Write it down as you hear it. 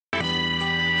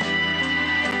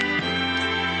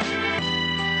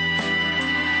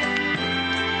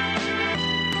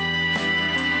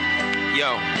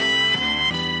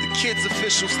Kids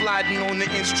official sliding on the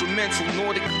instrumental.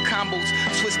 Nordic combos,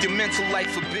 twist your mental like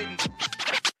forbidden.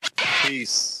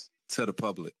 Peace to the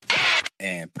public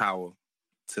and power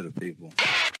to the people.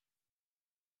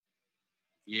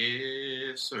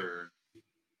 Yes, sir.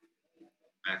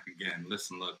 Back again.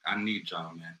 Listen, look, I need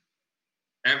y'all, man.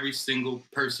 Every single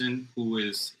person who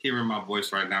is hearing my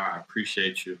voice right now, I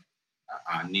appreciate you.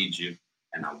 I need you,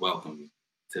 and I welcome you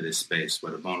to this space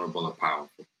where the vulnerable are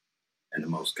powerful. And the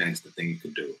most gangster thing you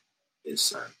could do is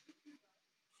serve.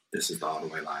 This is the All the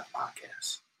Way Live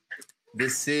podcast.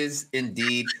 This is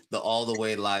indeed the All the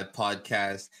Way Live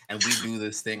podcast, and we do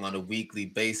this thing on a weekly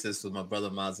basis with my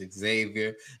brother Miles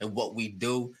Xavier. And what we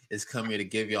do is come here to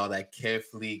give y'all that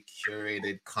carefully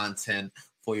curated content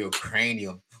for your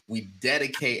cranium. We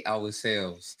dedicate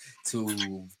ourselves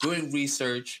to doing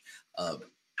research,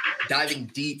 diving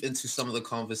deep into some of the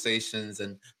conversations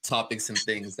and topics and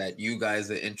things that you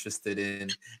guys are interested in,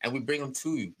 and we bring them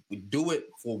to you. We do it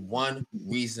for one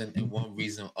reason and one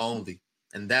reason only.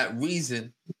 And that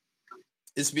reason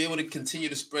is to be able to continue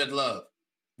to spread love.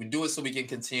 We do it so we can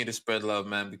continue to spread love,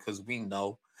 man, because we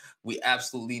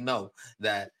absolutely know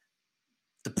that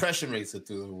depression rates are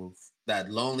through the roof,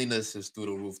 that loneliness is through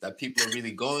the roof, that people are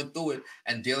really going through it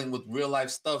and dealing with real life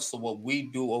stuff. So what we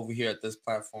do over here at this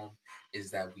platform is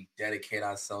that we dedicate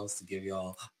ourselves to give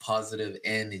y'all positive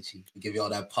energy. We give y'all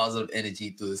that positive energy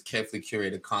through this carefully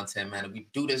curated content, man. And we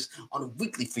do this on a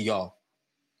weekly for y'all.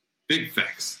 Big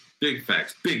facts. Big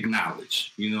facts, big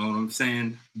knowledge, you know what I'm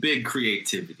saying? Big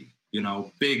creativity,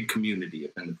 big community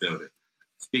up in the building.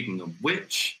 Speaking of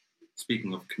which,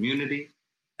 speaking of community,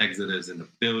 Exeter is in the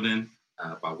building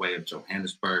by way of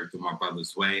Johannesburg through my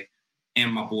brother's way.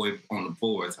 And my boy on the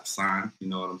boards, Hassan, you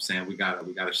know what I'm saying? We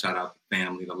gotta shout out the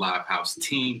family, the Live House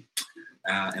team.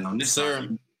 And on this side,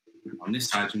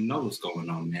 you know what's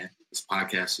going on, man. This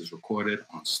podcast is recorded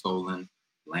on stolen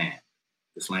land.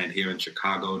 This land here in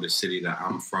Chicago, the city that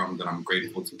I'm from, that I'm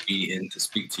grateful to be in, to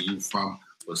speak to you from,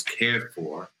 was cared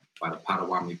for by the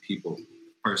Potawatomi people,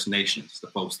 First Nations, the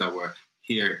folks that were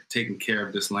here taking care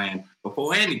of this land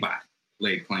before anybody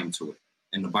laid claim to it.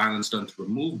 And the violence done to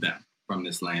remove them from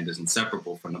this land is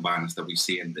inseparable from the violence that we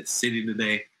see in this city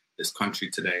today, this country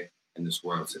today, and this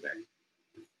world today.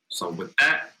 So with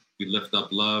that, we lift up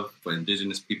love for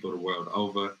Indigenous people the world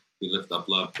over. We lift up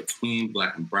love between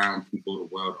Black and Brown people the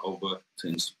world over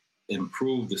to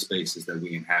improve the spaces that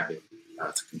we inhabit,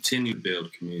 to continue to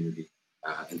build community,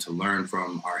 and to learn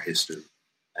from our history.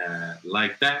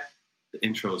 Like that, the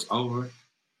intro is over.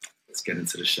 Let's get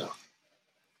into the show.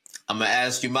 I'm going to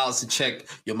ask you, Miles, to check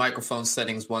your microphone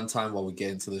settings one time while we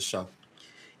get into the show.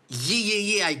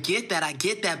 Yeah, I get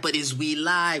that, but is we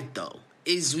live, though?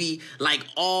 Is we, like,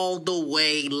 all the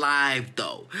way live,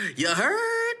 though? You heard?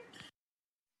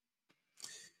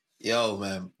 Yo,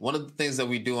 man, one of the things that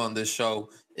we do on this show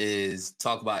is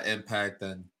talk about impact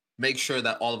and make sure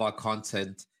that all of our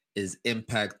content is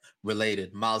impact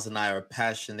related. Miles and I are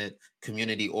passionate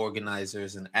community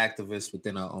organizers and activists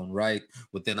within our own right,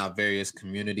 within our various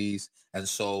communities. And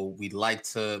so we like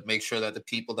to make sure that the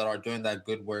people that are doing that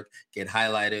good work get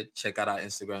highlighted. Check out our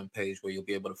Instagram page where you'll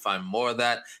be able to find more of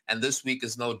that. And this week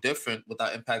is no different with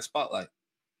our Impact Spotlight.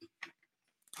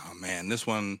 Oh, man, this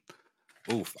one...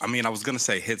 Oof. I mean, I was going to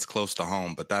say hits close to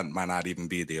home, but that might not even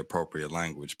be the appropriate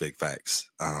language. Big facts.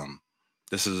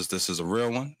 This is a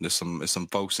real one. There's some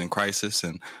folks in crisis,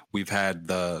 and we've had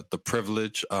the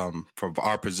privilege from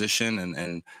our position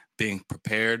and being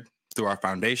prepared through our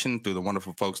foundation, through the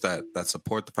wonderful folks that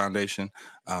support the foundation,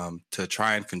 to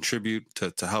try and contribute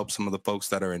to help some of the folks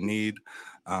that are in need.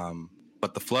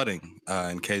 But the flooding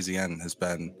in KZN has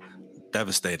been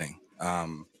devastating.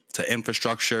 To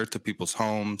infrastructure, to people's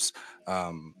homes,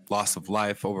 loss of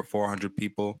life. Over 400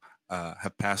 people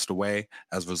have passed away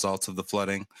as a result of the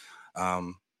flooding.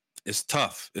 It's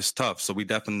tough. So we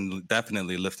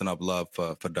definitely lifting up love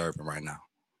for Durban right now.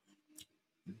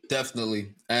 Definitely.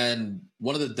 And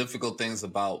one of the difficult things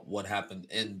about what happened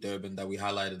in Durban that we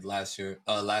highlighted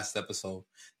last episode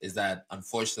is that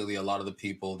unfortunately a lot of the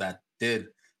people that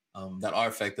are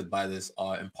affected by this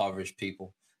are impoverished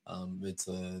people. It's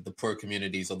the poor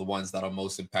communities are the ones that are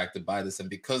most impacted by this. And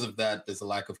because of that, there's a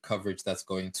lack of coverage that's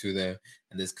going to there.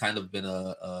 And there's kind of been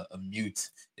a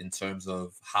mute in terms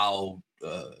of how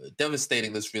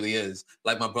devastating this really is.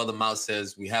 Like my brother Miles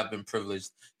says, we have been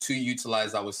privileged to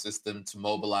utilize our system to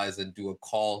mobilize and do a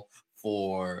call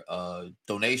for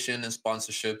donation and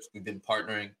sponsorships.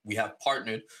 We have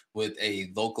partnered with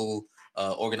a local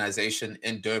organization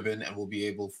in Durban, and we'll be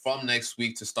able from next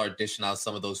week to start dishing out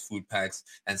some of those food packs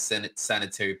and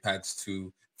sanitary packs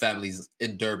to families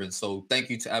in Durban. So thank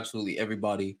you to absolutely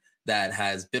everybody that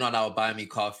has been on our Buy Me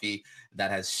Coffee,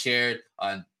 that has shared.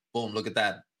 And boom, look at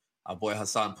that. Our boy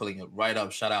Hassan pulling it right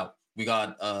up. Shout out. We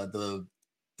got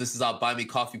this is our Buy Me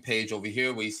Coffee page over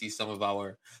here where you see some of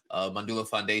our Mandula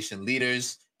Foundation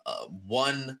leaders.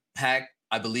 One pack,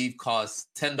 I believe, costs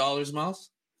 $10, Miles.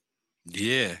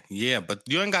 Yeah, but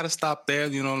you ain't got to stop there.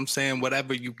 You know what I'm saying?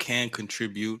 Whatever you can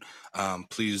contribute,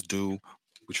 please do.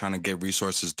 We're trying to get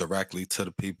resources directly to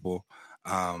the people.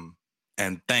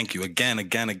 And thank you again.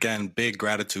 Big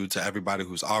gratitude to everybody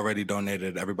who's already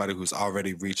donated, everybody who's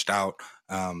already reached out.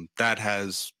 That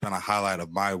has been a highlight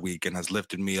of my week and has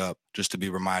lifted me up just to be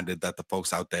reminded that the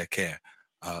folks out there care.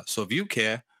 So if you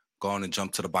care, go on and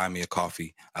jump to the Buy Me a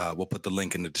Coffee. We'll put the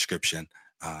link in the description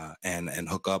and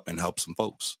hook up and help some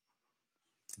folks.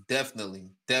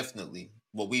 Definitely.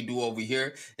 What we do over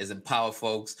here is empower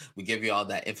folks. We give you all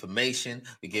that information.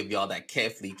 We give you all that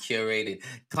carefully curated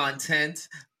content.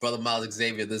 Brother Miles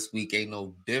Xavier, this week ain't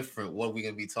no different. What are we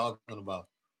going to be talking about?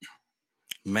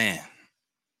 Man,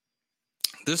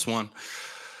 this one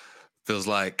feels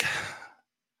like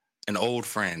an old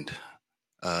friend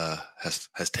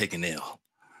has taken ill.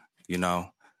 You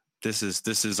know, this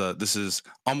is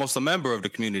almost a member of the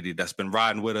community that's been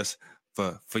riding with us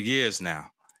for years now.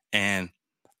 And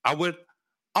I would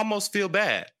almost feel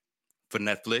bad for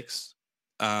Netflix.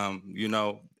 You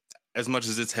know, as much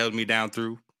as it's held me down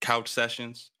through couch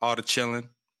sessions, all the chilling,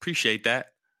 appreciate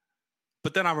that.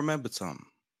 But then I remembered something.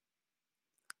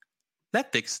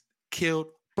 Netflix killed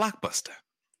Blockbuster.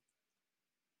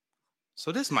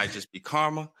 So this might just be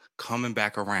karma coming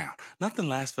back around. Nothing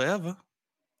lasts forever.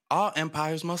 All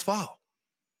empires must fall.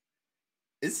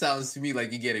 It sounds to me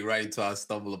like you're getting right into our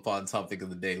stumble upon topic of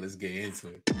the day. Let's get into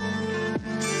it.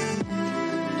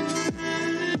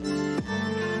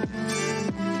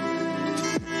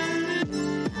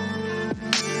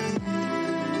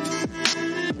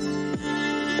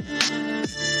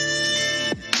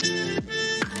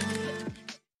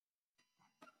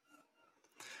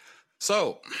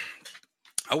 So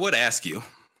I would ask you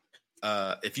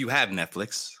if you have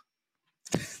Netflix,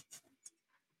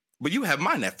 but you have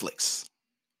my Netflix.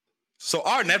 So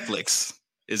our Netflix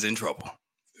is in trouble.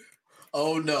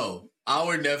 Oh, no.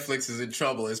 Our Netflix is in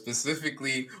trouble. And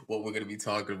specifically, what we're going to be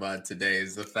talking about today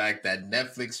is the fact that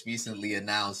Netflix recently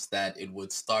announced that it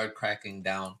would start cracking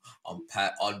down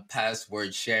on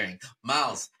password sharing.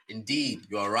 Miles, indeed,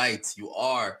 you are right. You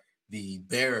are the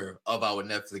bearer of our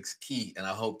Netflix key. And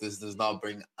I hope this does not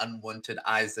bring unwanted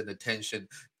eyes and attention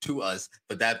to us.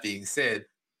 But that being said,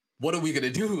 what are we going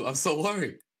to do? I'm so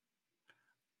worried.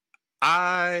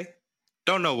 I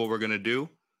don't know what we're going to do.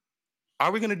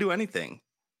 Are we going to do anything?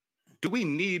 Do we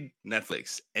need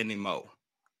Netflix anymore?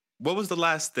 What was the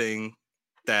last thing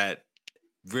that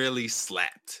really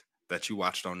slapped that you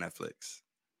watched on Netflix?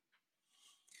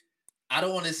 I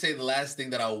don't want to say the last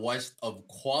thing that I watched of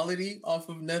quality off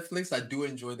of Netflix. I do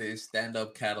enjoy their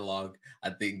stand-up catalog. I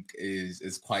think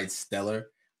is quite stellar.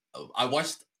 I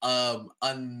watched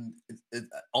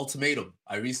Ultimatum.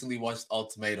 I recently watched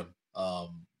Ultimatum.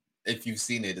 If you've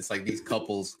seen it, it's like these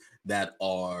couples that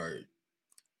are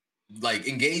like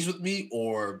engaged with me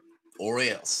or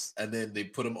else, and then they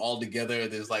put them all together.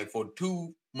 There's like for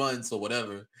 2 months or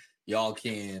whatever, y'all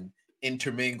can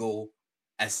intermingle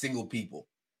as single people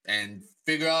and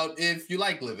figure out if you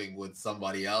like living with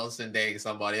somebody else and dating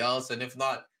somebody else, and if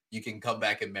not, you can come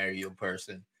back and marry your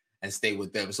person and stay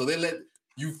with them. So they let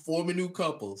you form a new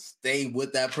couple, stay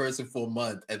with that person for a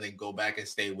month, and then go back and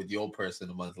stay with your person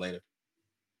a month later.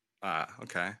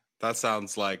 Okay. That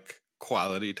sounds like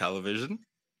quality television.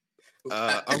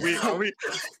 Are we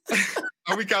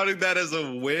counting that as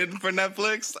a win for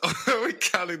Netflix? Or are we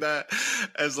counting that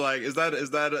as like is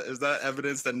that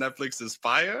evidence that Netflix is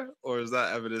fire, or is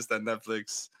that evidence that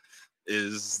Netflix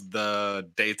is the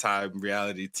daytime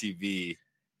reality TV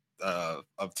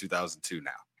of 2002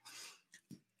 now?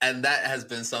 And that has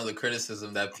been some of the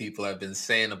criticism that people have been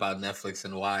saying about Netflix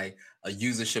and why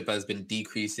usership has been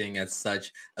decreasing at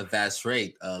such a vast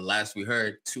rate. Last we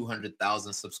heard,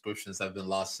 200,000 subscriptions have been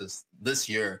lost since this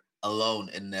year alone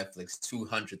in Netflix.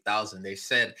 200,000. They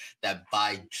said that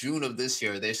by June of this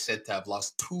year, they're said to have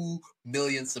lost 2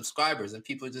 million subscribers. And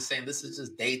people are just saying this is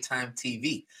just daytime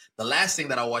TV. The last thing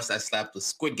that I watched that slapped was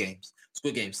Squid Games.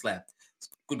 Squid Game slapped.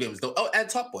 Squid Game was dope. Oh, and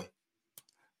Top Boy.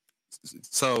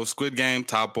 So Squid Game,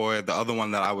 Top Boy. The other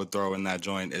one that I would throw in that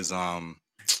joint is the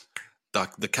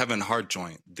Kevin Hart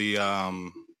joint, the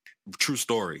True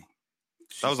Story.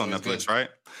 That was on Netflix, right?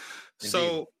 Indeed.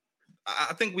 So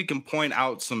I think we can point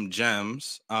out some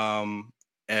gems, and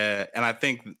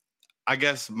I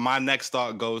guess my next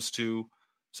thought goes to,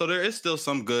 so there is still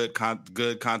some good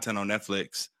content on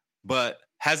Netflix, but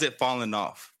has it fallen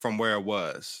off from where it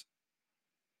was?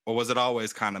 Or was it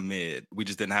always kind of mid? We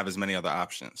just didn't have as many other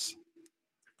options.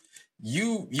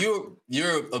 You're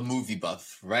a movie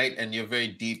buff, right? And you're very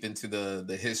deep into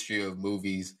the history of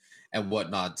movies and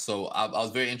whatnot. So I was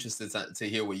very interested to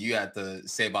hear what you had to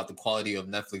say about the quality of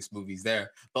Netflix movies there.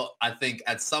 But I think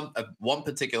at one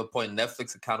particular point,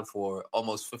 Netflix accounted for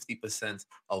almost 50%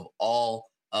 of all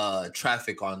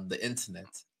traffic on the internet.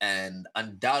 And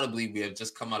undoubtedly, we have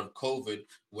just come out of COVID,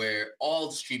 where all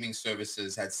streaming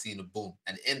services had seen a boom.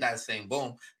 And in that same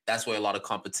boom, that's where a lot of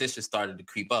competition started to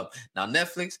creep up. Now,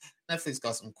 Netflix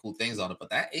got some cool things on it, but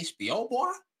that HBO,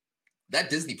 boy, that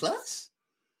Disney Plus,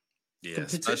 yeah,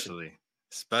 especially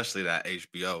that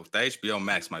HBO. The HBO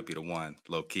Max might be the one,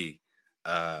 low key.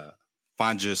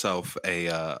 Find yourself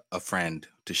a friend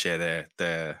to share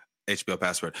their HBO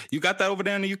password. You got that over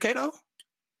there in the UK though?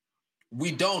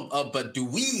 We don't, but do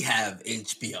we have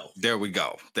HBO? There we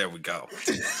go.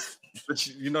 But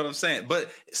you know what I'm saying?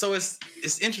 But so it's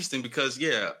interesting because,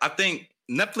 yeah, I think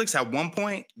Netflix at one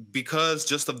point, because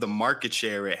just of the market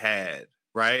share it had,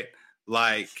 right?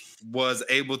 Like was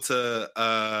able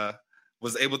to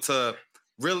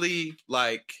really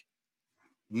like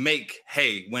make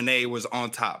hay when they was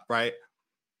on top, right?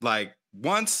 Like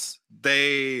once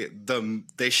they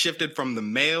shifted from the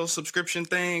mail subscription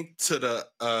thing to the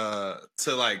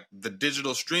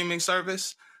digital streaming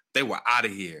service, they were out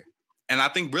of here. And I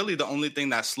think really the only thing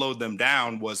that slowed them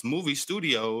down was movie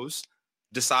studios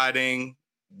deciding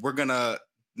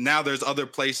now there's other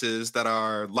places that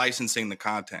are licensing the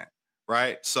content,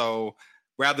 right? So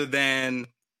rather than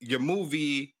your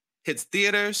movie hits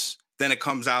theaters, then it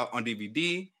comes out on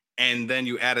DVD, and then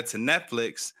you add it to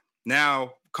Netflix.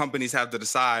 Now companies have to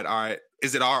decide, all right,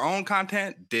 is it our own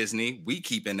content? Disney, we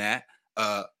keeping that.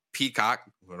 Peacock,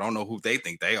 I don't know who they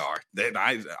think they are.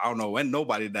 I don't know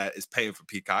nobody that is paying for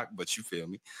Peacock, but you feel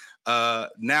me.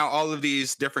 Now all of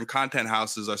these different content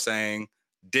houses are saying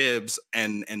dibs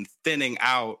and thinning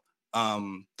out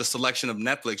the selection of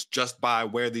Netflix just by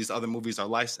where these other movies are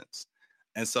licensed.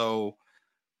 And so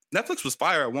Netflix was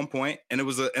fire at one point, and there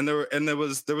was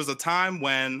a time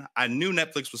when I knew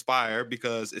Netflix was fire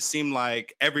because it seemed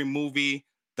like every movie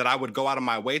that I would go out of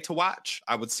my way to watch,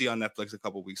 I would see on Netflix a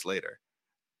couple weeks later.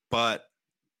 But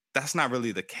that's not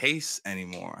really the case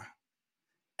anymore.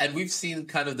 And we've seen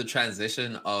kind of the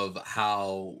transition of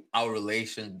how our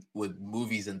relation with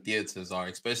movies and theaters are,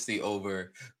 especially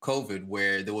over COVID,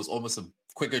 where there was almost a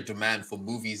quicker demand for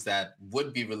movies that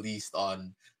would be released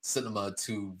on cinema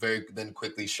to then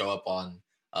quickly show up on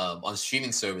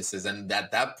streaming services. And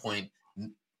at that point,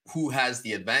 who has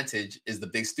the advantage is the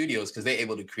big studios because they're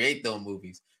able to create their own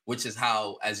movies, which is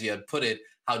how, as you had put it,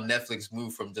 how Netflix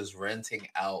moved from just renting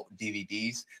out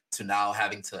DVDs to now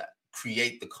having to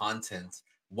create the content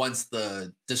once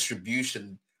the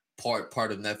distribution part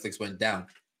of Netflix went down.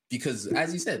 Because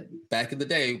as you said, back in the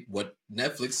day, what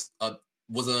Netflix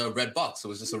was a red box. It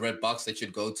was just a red box that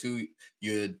you'd go to.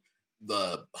 You'd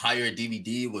hire a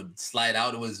DVD, would slide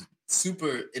out. It was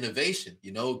super innovation.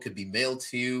 You know, it could be mailed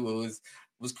to you. It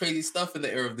was crazy stuff in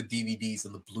the era of the DVDs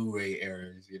and the Blu-ray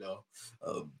eras, you know.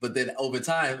 But then over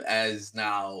time, as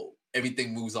now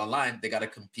everything moves online, they got to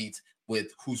compete with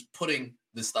who's putting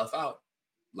this stuff out.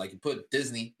 Like you put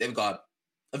Disney, they've got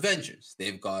Avengers,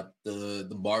 they've got the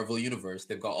Marvel universe,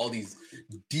 they've got all these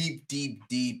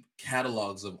deep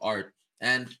catalogs of art,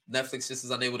 and Netflix just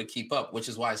is unable to keep up, which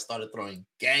is why I started throwing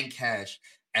gang cash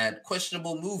at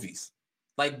questionable movies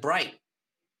like Bright.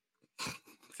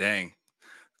 Dang.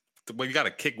 Well, you got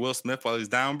to kick Will Smith while he's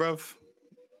down, bro?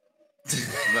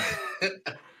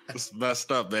 It's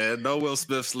messed up, man. No Will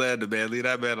Smith slander, man. Leave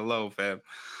that man alone, fam.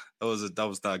 That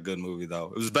was not a good movie,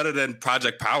 though. It was better than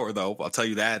Project Power, though. I'll tell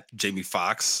you that. Jamie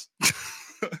Foxx.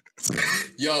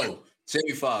 Yo,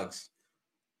 Jamie Foxx.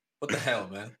 What the hell,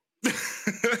 man?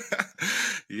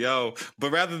 Yo,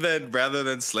 but rather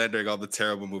than slandering all the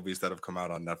terrible movies that have come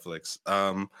out on Netflix,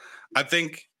 I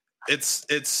think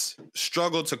it's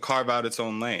struggled to carve out its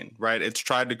own lane, right? It's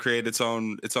tried to create its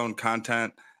own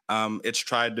content. It's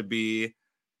tried to be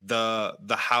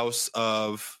the house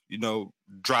of, you know,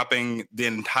 dropping the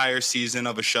entire season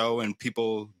of a show and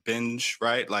people binge,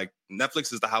 right? Like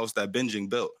Netflix is the house that binging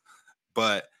built,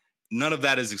 but none of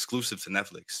that is exclusive to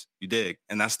Netflix. You dig?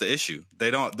 And that's the issue.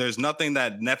 There's nothing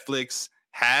that Netflix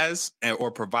has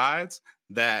or provides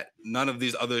that none of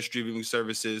these other streaming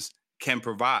services can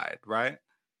provide, right?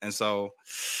 And so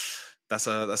that's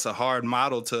a hard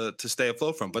model to stay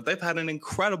afloat from. But they've had an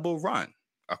incredible run,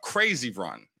 a crazy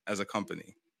run as a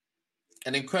company.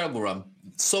 An incredible run.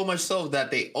 So much so that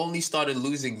they only started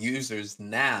losing users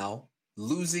now.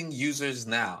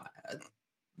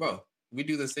 Bro, We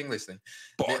do this English thing.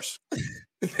 Bars.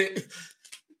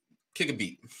 Kick a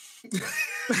beat.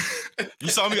 You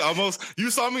saw me almost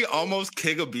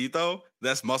kick a beat though.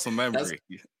 That's muscle memory.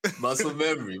 Muscle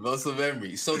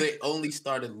memory. So they only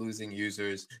started losing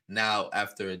users now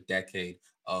after a decade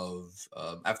of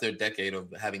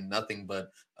having nothing but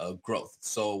growth.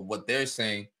 So what they're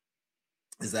saying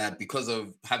is that because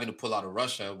of having to pull out of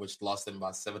Russia, which lost them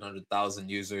about 700,000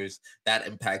 users, that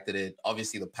impacted it.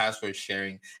 Obviously, the password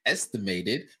sharing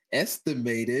estimated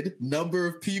number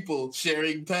of people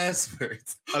sharing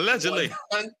passwords. Allegedly.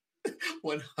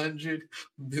 100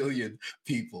 billion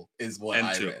people is what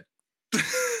I read.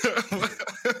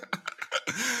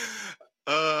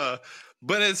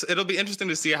 But it'll be interesting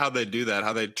to see how they do that,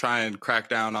 how they try and crack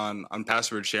down on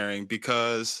password sharing,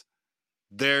 because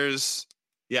it'll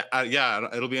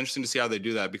be interesting to see how they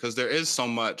do that, because there is so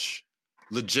much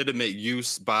legitimate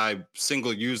use by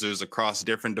single users across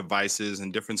different devices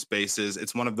and different spaces.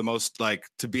 It's one of the most, like,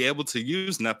 to be able to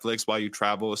use Netflix while you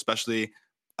travel, especially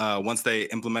once they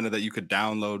implemented that you could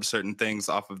download certain things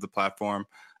off of the platform.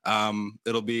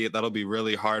 That'll be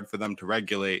really hard for them to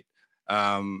regulate.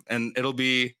 And it'll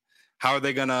be, how are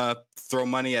they gonna throw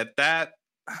money at that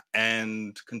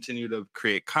and continue to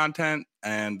create content?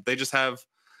 And they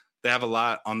have a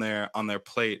lot on their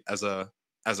plate as a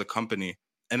company.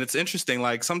 And it's interesting,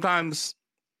 like, sometimes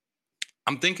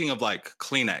I'm thinking of like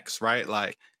Kleenex, right?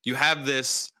 Like, you have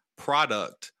this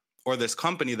product or this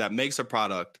company that makes a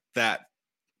product that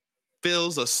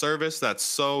fills a service that's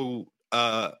so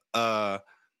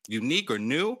unique or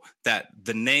new that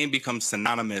the name becomes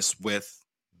synonymous with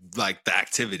like the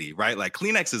activity, right? Like,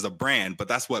 Kleenex is a brand, but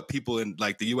that's what people in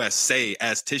like the US say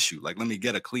as tissue. Like, let me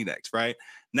get a Kleenex, right?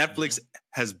 Netflix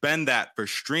has been that for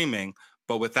streaming,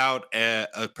 but without a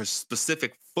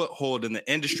specific foothold in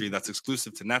the industry that's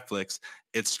exclusive to Netflix.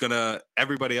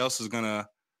 Everybody else is gonna,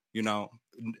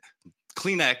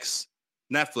 Kleenex,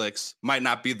 Netflix might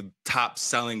not be the top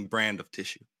selling brand of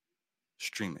tissue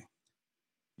streaming.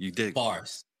 You dig?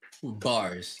 Bars. Oh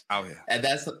yeah. And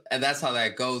that's how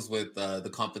that goes with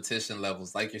the competition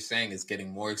levels. Like you're saying, it's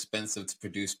getting more expensive to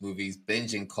produce movies.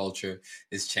 Binging culture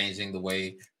is changing the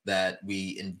way that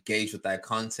we engage with that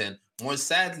content. More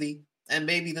sadly, and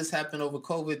maybe this happened over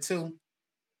COVID too,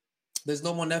 there's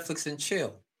no more Netflix and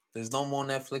chill. There's no more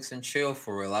Netflix and chill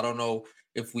for real. I don't know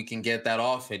if we can get that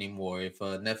off anymore, if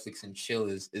Netflix and chill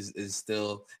is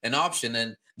still an option.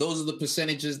 And those are the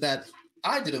percentages that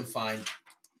I didn't find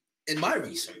in my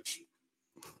research.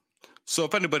 So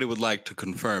if anybody would like to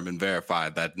confirm and verify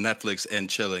that Netflix and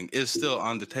chilling is still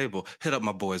on the table, hit up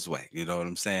my boy's way. You know what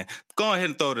I'm saying? Go ahead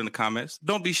and throw it in the comments.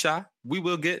 Don't be shy. We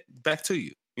will get back to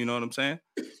you. You know what I'm saying?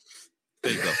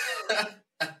 There you go.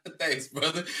 Thanks,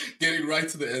 brother. Getting right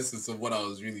to the essence of what I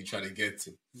was really trying to get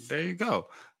to. There you go.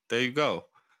 Have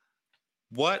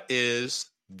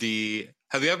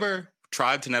you ever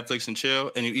tried to Netflix and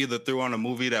chill and you either threw on a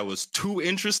movie that was too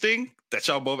interesting that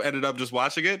y'all both ended up just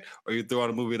watching it, or you threw on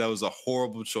a movie that was a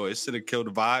horrible choice and it killed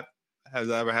the vibe? Has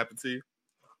that ever happened to you?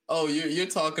 Oh, you're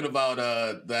talking about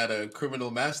that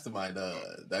Criminal Mastermind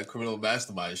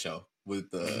show with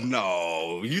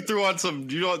No, you threw on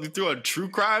you threw on true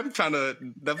crime trying to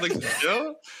Netflix and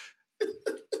chill?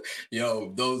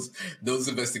 Yo, those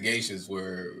investigations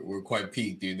were quite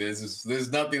peak, dude.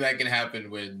 There's nothing that can happen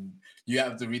when you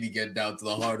have to really get down to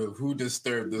the heart of who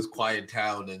disturbed this quiet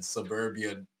town in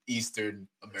suburban Eastern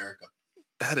America.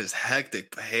 That is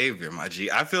hectic behavior, my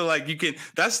G. I feel like you can.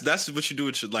 That's what you do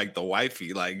with like the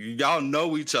wifey. Like, y'all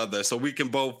know each other, so we can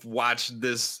both watch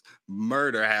this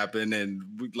murder happen, and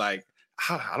we like.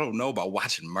 I don't know about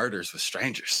watching murders with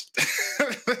strangers.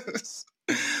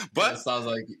 But it kind of sounds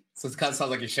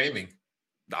like you're shaming.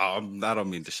 No, I don't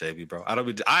mean to shame you, bro. I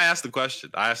asked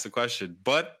the question,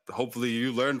 but hopefully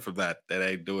you learn from that. That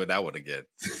ain't doing that one again.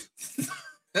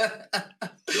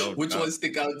 Which one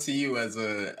stick out to you as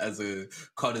a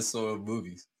connoisseur of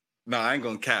movies? No, I ain't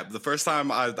gonna cap. The first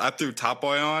time I threw Top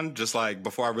Boy on, just like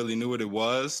before I really knew what it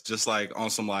was, just like on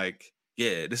some like,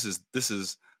 yeah, this is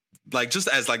like, just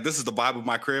as like, this is the vibe of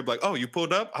my crib. Like, oh, you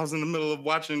pulled up? I was in the middle of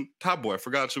watching Top Boy.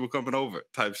 Forgot you were coming over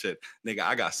type shit. Nigga,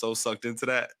 I got so sucked into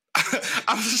that.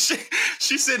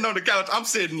 She's sitting on the couch. I'm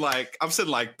sitting like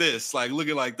this, like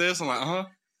looking like this. I'm like,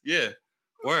 yeah,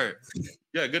 word.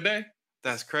 Yeah, good day.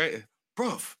 That's crazy.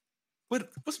 Bro,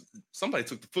 what's somebody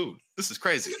took the food. This is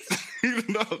crazy. You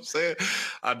know what I'm saying?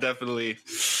 I definitely,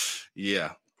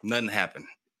 yeah, nothing happened.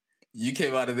 You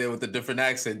came out of there with a different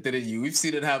accent, didn't you? We've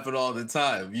seen it happen all the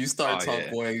time. You start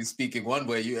Boy speaking one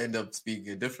way, you end up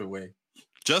speaking a different way.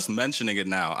 Just mentioning it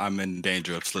now, I'm in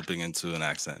danger of slipping into an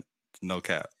accent. No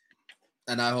cap.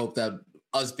 And I hope that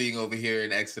us being over here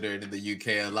in Exeter and in the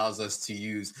UK allows us to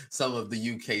use some of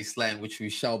the UK slang, which we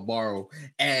shall borrow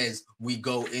as we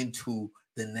go into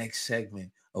the next segment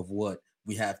of what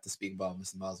we have to speak about,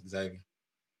 Mr. Miles Xavier.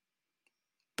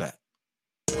 Bet.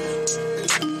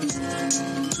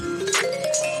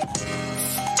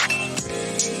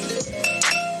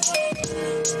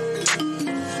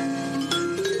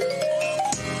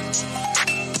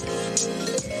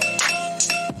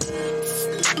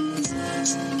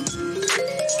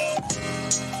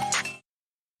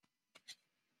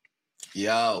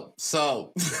 Yo,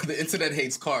 so the internet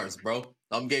hates cars, bro.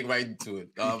 I'm getting right into it.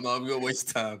 I'm not gonna waste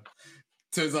time.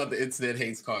 Turns out the internet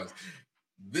hates cars.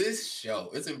 This show,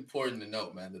 it's important to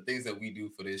note, man, the things that we do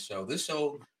for this show. This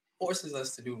show forces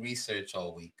us to do research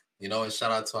all week. You know, and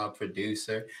shout out to our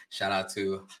producer. Shout out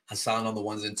to Hassan on the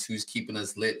ones and twos, keeping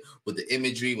us lit with the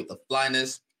imagery, with the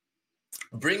flyness.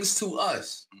 Brings to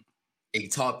us a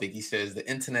topic. He says the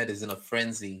internet is in a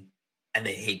frenzy and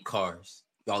they hate cars.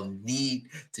 Y'all need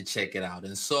to check it out.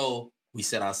 And so we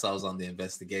set ourselves on the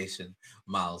investigation,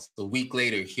 Miles. A week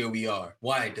later, here we are.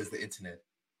 Why does the internet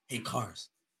hate cars?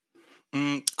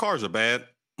 Cars are bad.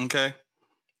 Okay.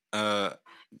 I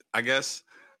guess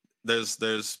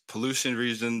there's pollution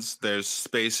reasons, there's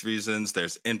space reasons,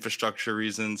 there's infrastructure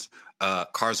reasons.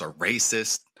 Cars are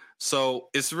racist. So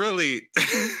it's really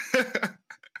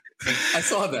I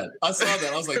saw that. I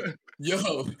was like,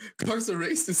 yo, cars are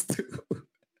racist too.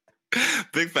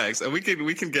 Big facts. And we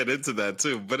can get into that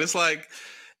too. But it's like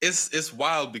it's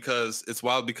wild because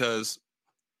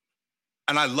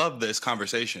and I love this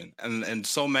conversation. And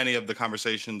so many of the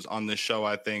conversations on this show,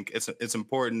 I think it's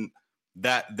important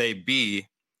that they be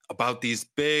about these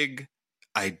big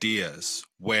ideas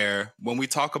where when we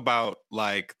talk about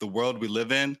like the world we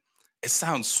live in, it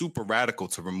sounds super radical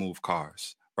to remove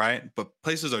cars, right? But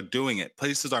places are doing it.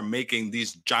 Places are making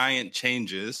these giant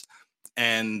changes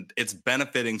and it's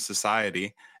benefiting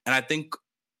society. And I think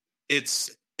it's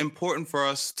important for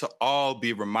us to all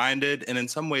be reminded and in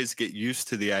some ways get used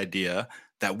to the idea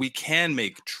that we can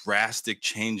make drastic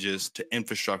changes to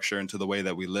infrastructure and to the way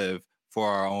that we live for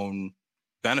our own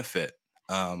benefit.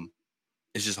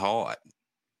 It's just hard.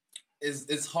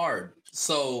 It's hard.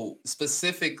 So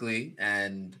specifically,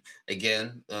 and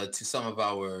again, to some of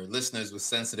our listeners with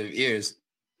sensitive ears,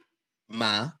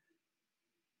 where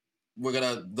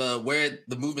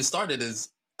the movement started is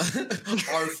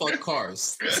our fuck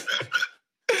cars.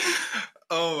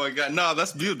 Oh my God. No,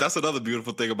 that's beautiful. That's another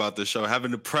beautiful thing about this show.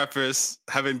 Having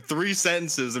having 3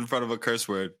 sentences in front of a curse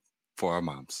word for our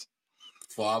moms.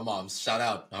 For our moms. Shout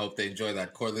out. I hope they enjoy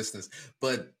that, core listeners.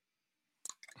 But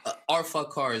our fuck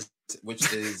cars,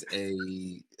 which is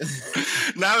a...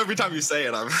 Now every time you say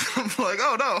it, I'm like,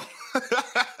 oh no.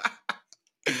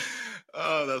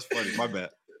 Oh, that's funny. My bad.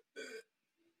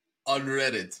 On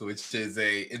Reddit, which is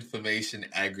a information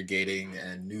aggregating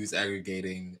and news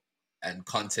aggregating and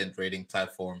content rating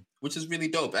platform, which is really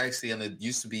dope, actually. And it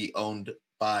used to be owned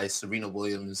by Serena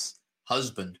Williams'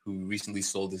 husband, who recently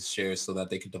sold his shares so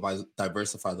that they could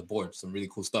diversify the board. Some really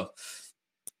cool stuff.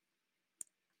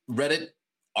 Reddit,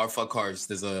 our fuck cars.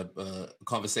 There's a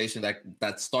conversation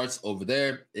that starts over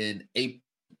there in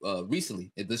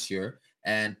recently in this year,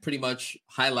 and pretty much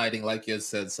highlighting, like you had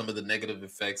said, some of the negative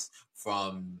effects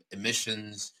from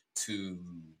emissions to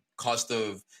cost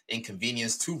of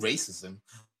inconvenience to racism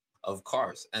of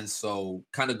cars. And so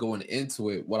kind of going into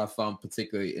it, what I found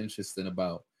particularly interesting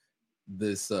about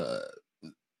this,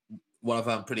 what I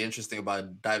found pretty interesting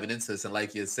about diving into this, and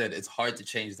like you had said, it's hard to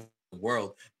change the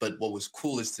world, but what was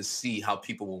cool is to see how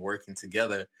people were working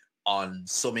together on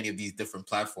so many of these different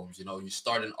platforms. You know, you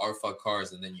start in Arfa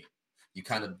Cars, and then you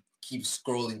kind of keep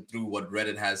scrolling through what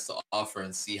Reddit has to offer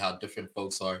and see how different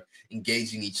folks are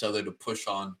engaging each other to push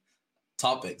on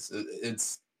topics.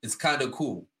 It's kind of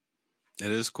cool.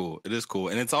 It is cool. It is cool.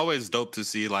 And it's always dope to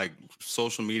see like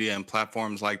social media and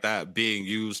platforms like that being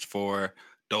used for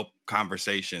dope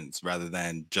conversations rather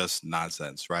than just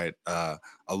nonsense, right? A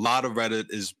lot of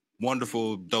Reddit is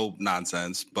wonderful, dope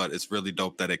nonsense, but it's really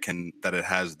dope that it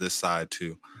has this side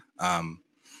too.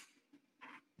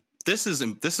 This is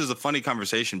a funny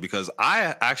conversation because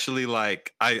I actually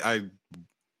I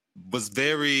was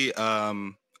very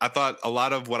I thought a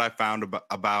lot of what I found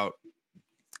about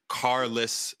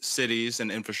carless cities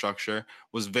and infrastructure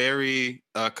was very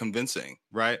convincing,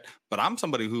 right? But I'm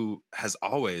somebody who has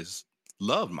always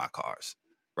loved my cars,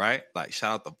 right? Like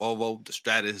shout out the Volvo, the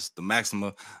Stratus, the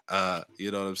Maxima,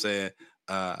 you know what I'm saying?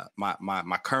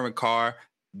 My current car,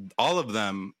 all of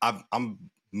them, I'm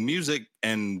music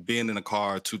and being in a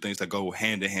car are 2 things that go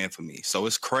hand in hand for me. So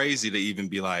it's crazy to even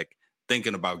be like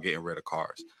thinking about getting rid of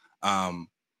cars.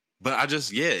 but I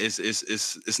just, yeah,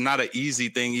 it's not an easy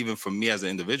thing even for me as an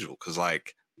individual, because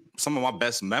like some of my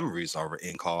best memories are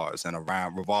in cars and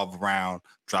revolve around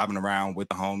driving around with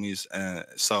the homies, and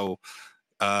so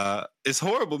it's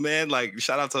horrible, man. Like,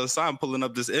 shout out to Hassan pulling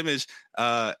up this image.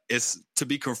 It's to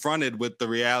be confronted with the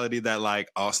reality that, like,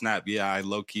 oh snap, yeah, I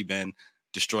low key been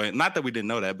destroying. Not that we didn't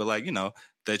know that, but like, you know,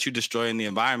 that you're destroying the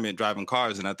environment driving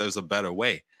cars, and that there's a better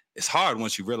way. It's hard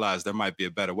once you realize there might be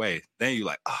a better way. Then you're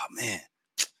like, oh man,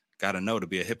 gotta know to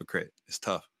be a hypocrite. It's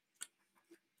tough.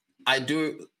 I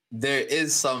do. There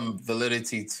is some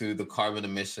validity to the carbon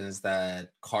emissions that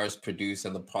cars produce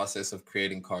and the process of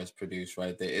creating cars produce,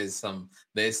 right? There is some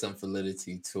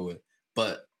validity to it,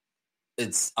 but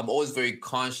I'm always very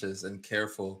conscious and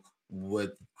careful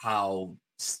with how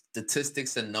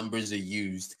statistics and numbers are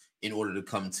used in order to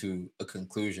come to a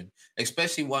conclusion,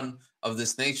 especially one of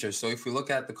this nature. So if we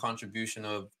look at the contribution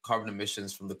of carbon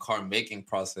emissions from the car making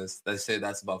process, they say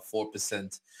that's about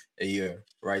 4% a year,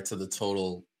 right, to the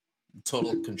total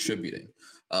contributing.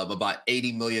 About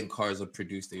 80 million cars are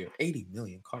produced a year. 80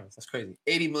 million cars, that's crazy.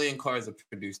 80 million cars are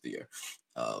produced a year.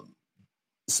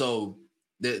 So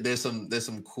there's some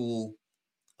cool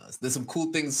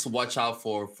things to watch out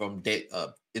for from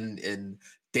in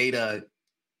data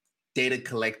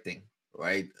collecting,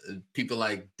 right? People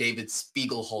like David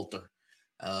Spiegelhalter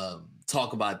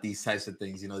talk about these types of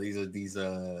things. You know,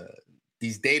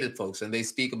 these data folks, and they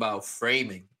speak about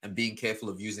framing and being careful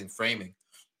of using framing.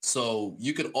 So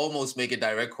you could almost make a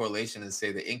direct correlation and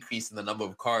say the increase in the number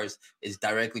of cars is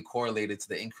directly correlated to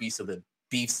the increase of the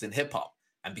beefs in hip hop.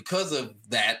 And because of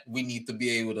that, we need to be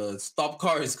able to stop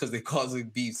cars because they're causing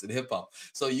beefs in hip hop.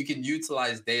 So you can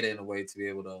utilize data in a way to be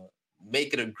able to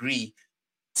make it agree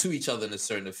to each other in a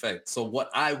certain effect. So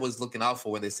what I was looking out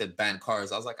for when they said ban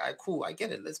cars, I was like, all right, cool, I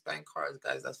get it. Let's ban cars,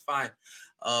 guys. That's fine.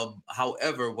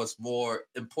 However, what's more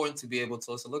important to be able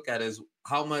to also look at is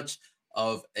how much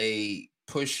of a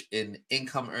push in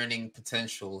income earning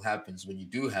potential happens when you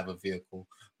do have a vehicle.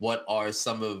 What are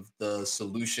some of the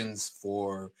solutions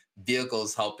for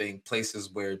vehicles helping places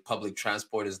where public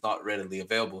transport is not readily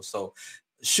available? So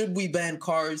should we ban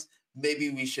cars? Maybe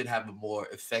we should have a more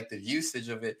effective usage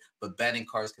of it, but banning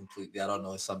cars completely, I don't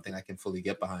know, is something I can fully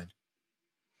get behind.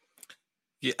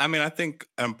 Yeah, I mean, I think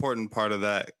an important part of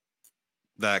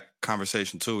that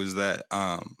conversation too is that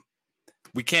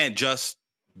we can't just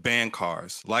ban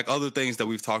cars like other things that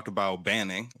we've talked about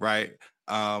banning, right?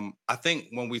 I think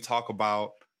when we talk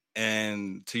about,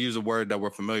 and to use a word that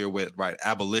we're familiar with, right,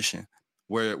 abolition,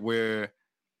 where we're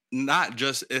not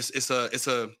just it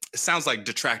sounds like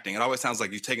detracting. It always sounds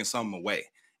like you're taking something away,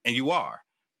 and you are.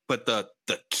 But the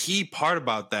key part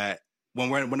about that,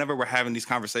 whenever we're having these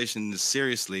conversations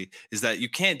seriously, is that you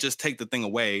can't just take the thing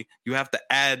away. You have to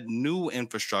add new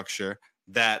infrastructure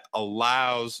that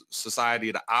allows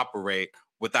society to operate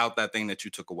without that thing that you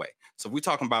took away. So if we're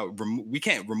talking about, we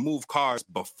can't remove cars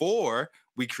before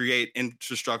we create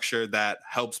infrastructure that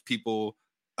helps people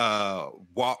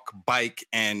walk, bike,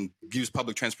 and use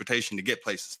public transportation to get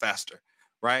places faster,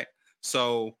 right?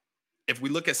 So if we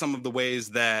look at some of the ways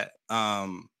that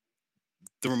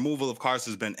the removal of cars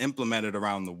has been implemented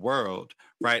around the world,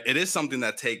 right? It is something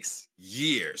that takes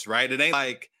years, right? It ain't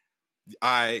like,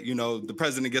 the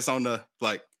president gets on the,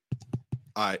 like,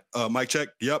 all right, mic check.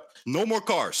 Yep. No more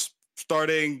cars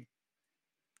starting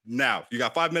now. You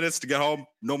got 5 minutes to get home.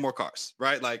 No more cars,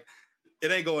 right? Like,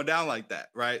 it ain't going down like that,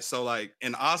 right? So, like,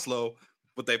 in Oslo,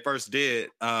 what they first did,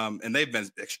 and they've been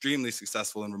extremely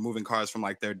successful in removing cars from,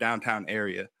 like, their downtown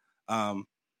area. And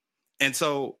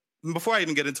so before I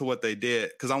even get into what they did,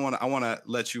 because I want to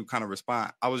let you kind of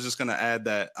respond, I was just going to add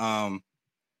that,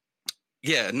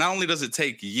 yeah, not only does it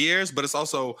take years, but it's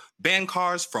also ban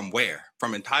cars from where?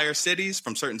 From entire cities,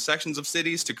 from certain sections of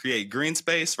cities to create green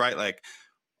space, right? Like,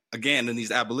 again, in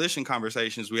these abolition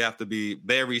conversations, we have to be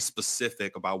very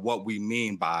specific about what we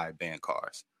mean by ban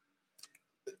cars.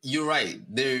 You're right.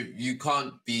 You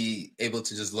can't be able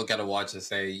to just look at a watch and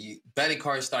say, banning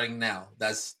cars starting now.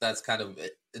 That's kind of,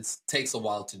 it takes a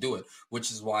while to do it, which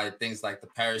is why things like the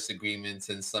Paris Agreement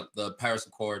and the Paris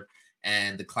Accord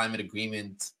and the climate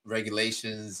agreement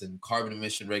regulations and carbon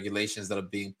emission regulations that are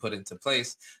being put into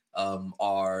place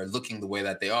are looking the way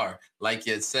that they are. Like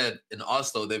you had said, in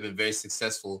Oslo, they've been very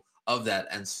successful of that.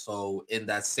 And so in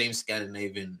that same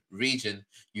Scandinavian region,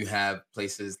 you have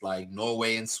places like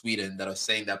Norway and Sweden that are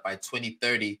saying that by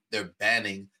 2030, they're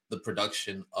banning the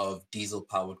production of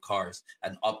diesel-powered cars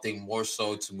and opting more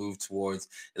so to move towards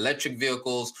electric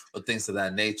vehicles or things of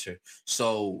that nature.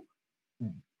 So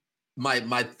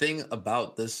my thing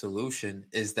about this solution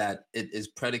is that it is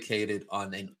predicated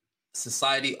on a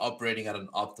society operating at an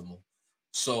optimal.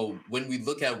 So when we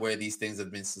look at where these things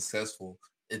have been successful,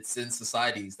 it's in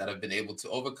societies that have been able to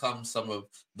overcome some of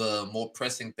the more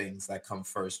pressing things that come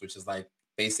first, which is like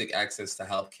basic access to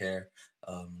healthcare,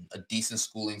 a decent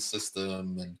schooling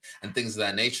system, and things of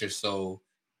that nature. So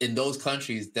in those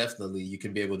countries, definitely you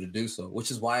can be able to do so,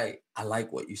 which is why I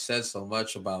like what you said so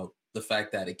much about the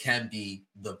fact that it can be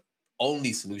the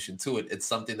only solution to it. It's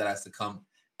something that has to come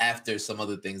after some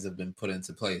other things have been put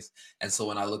into place. And so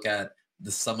when I look at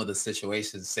some of the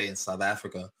situations, say in South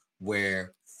Africa,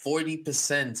 where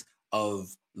 40%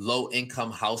 of low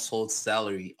income household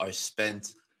salary are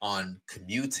spent on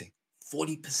commuting.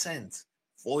 40%.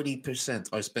 40%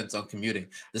 are spent on commuting.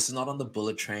 This is not on the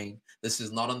bullet train. This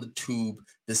is not on the tube.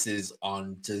 This is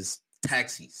on just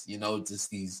taxis, just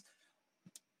these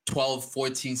 12,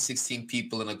 14, 16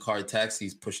 people in a car,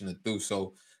 taxis pushing it through.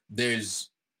 So there's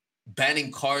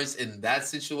banning cars in that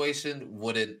situation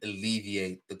wouldn't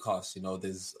alleviate the cost.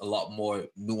 There's a lot more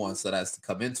nuance that has to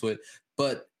come into it,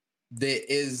 but there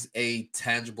is a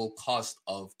tangible cost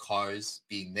of cars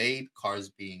being made, cars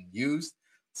being used.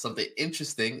 Something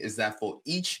interesting is that for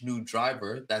each new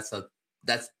driver, that's an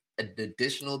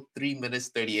additional 3 minutes,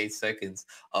 38 seconds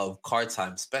of car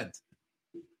time spent.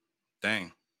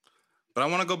 Dang. But I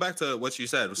want to go back to what you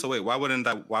said. So wait, why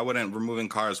wouldn't removing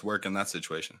cars work in that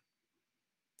situation?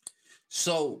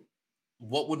 So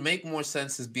what would make more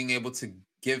sense is being able to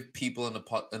give people in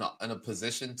a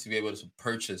position to be able to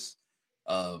purchase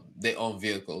their own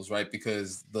vehicles, right?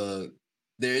 Because there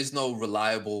is no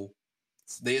reliable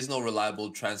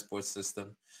transport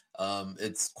system.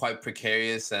 It's quite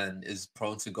precarious and is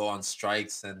prone to go on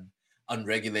strikes and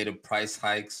unregulated price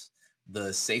hikes.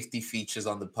 The safety features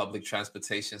on the public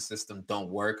transportation system don't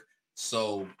work.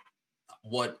 So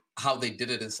how they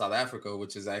did it in South Africa,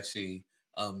 which is actually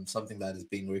something that is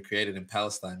being recreated in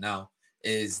Palestine now,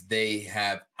 is they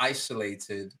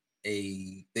isolated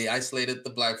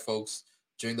the Black folks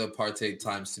during the apartheid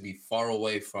times to be far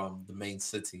away from the main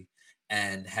city,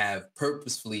 and have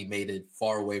purposefully made it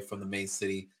far away from the main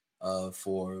city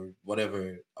for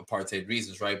whatever apartheid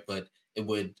reasons, right? But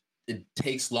it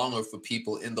takes longer for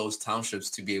people in those townships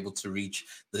to be able to reach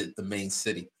the main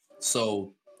city.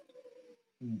 So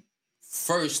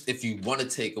first, if you want to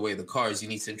take away the cars, you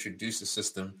need to introduce a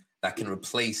system that can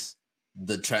replace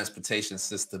the transportation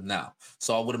system now.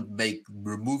 So I wouldn't make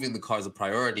removing the cars a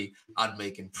priority. I'd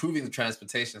make improving the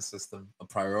transportation system a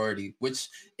priority, which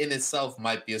in itself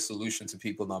might be a solution to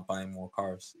people not buying more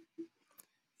cars.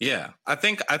 Yeah, I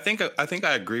think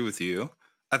I agree with you.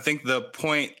 I think the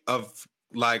point of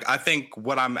I think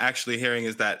what I'm actually hearing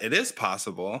is that it is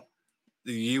possible.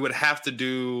 You would have to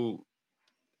do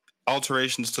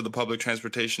alterations to the public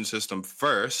transportation system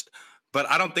first, but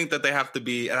I don't think that it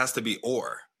has to be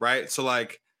right? So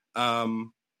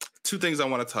two things I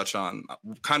want to touch on,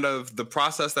 kind of the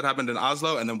process that happened in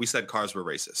Oslo, and then we said cars were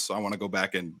racist. So I want to go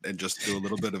back and just do a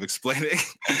little bit of explaining.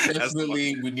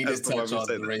 Definitely, we need to touch on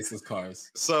the racist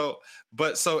cars.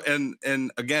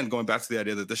 And again, going back to the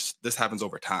idea that this happens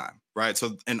over time, right?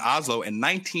 So in Oslo in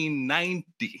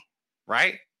 1990,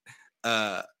 right?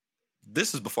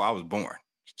 This is before I was born.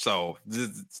 So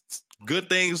good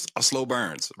things are slow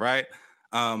burns, right?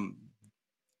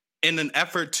 In an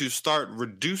effort to start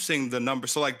reducing the number.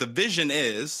 So the vision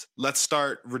is, let's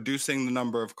start reducing the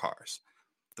number of cars.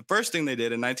 The first thing they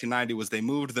did in 1990 was they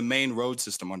moved the main road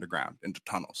system underground into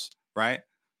tunnels, right?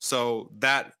 So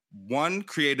that one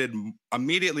created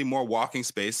immediately more walking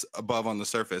space above on the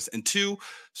surface, and two,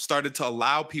 started to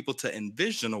allow people to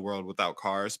envision a world without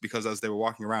cars, because as they were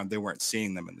walking around, they weren't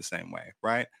seeing them in the same way,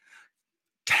 right?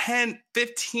 10,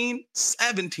 15,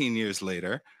 17 years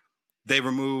later, they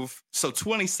remove, so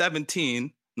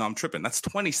 2017, no, I'm tripping. That's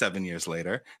 27 years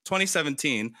later.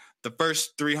 2017, the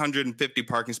first 350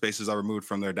 parking spaces are removed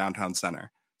from their downtown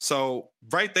center. So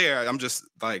right there, I'm just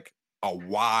a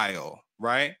while,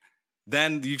 right?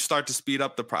 Then you start to speed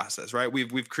up the process, right?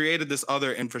 We've created this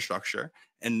other infrastructure,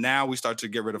 and now we start to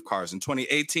get rid of cars. In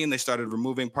 2018, they started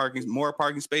removing more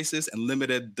parking spaces and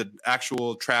limited the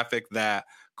actual traffic that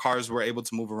cars were able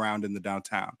to move around in the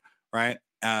downtown, right?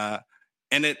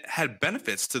 And it had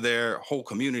benefits to their whole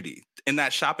community. In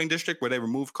that shopping district where they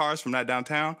removed cars from that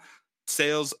downtown,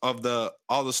 sales of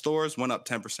all the stores went up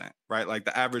 10%, right?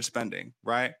 The average spending,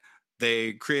 right?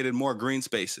 They created more green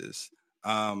spaces.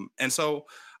 And so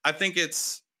I think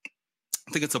it's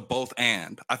a both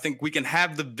and. I think we can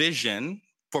have the vision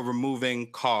for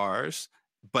removing cars,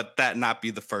 but that not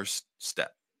be the first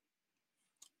step.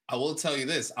 I will tell you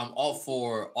this. I'm all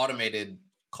for automated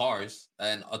cars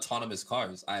and autonomous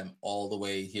cars. I am all the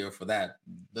way here for that.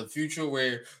 The future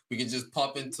where we can just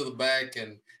pop into the back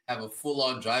and have a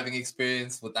full-on driving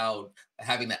experience without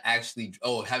having to actually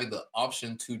having the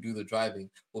option to do the driving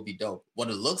will be dope. What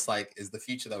it looks like is the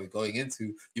future that we're going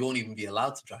into. You won't even be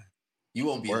allowed to drive. You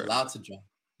won't be allowed to drive.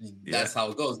 That's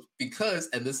how it goes. Because,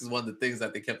 and this is one of the things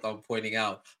that they kept on pointing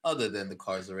out, other than the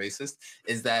cars are racist,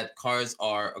 is that cars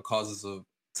are a causes of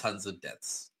tons of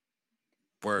deaths.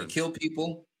 They kill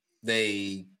people,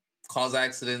 they cause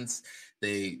accidents,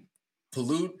 they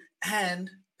pollute,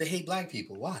 and they hate black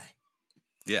people. Why?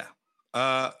 Yeah.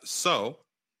 So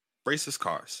racist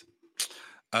cars.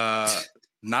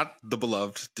 Not the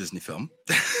beloved Disney film.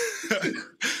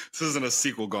 This isn't a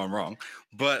sequel gone wrong,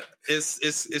 but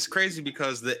it's crazy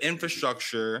because the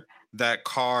infrastructure that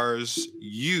cars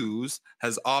use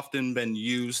has often been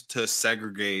used to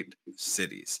segregate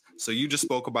cities. So you just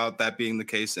spoke about that being the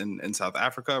case in South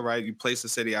Africa, right? You place a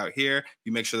city out here,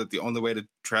 you make sure that the only way to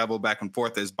travel back and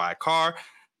forth is by car.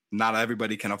 Not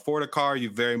everybody can afford a car. You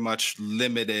very much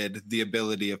limited the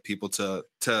ability of people to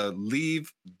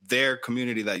leave their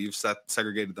community that you've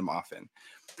segregated them off in.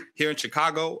 Here in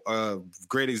Chicago, a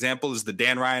great example is the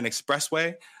Dan Ryan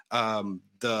Expressway.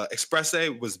 The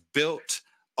expressway was built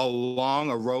along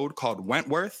a road called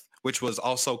Wentworth, which was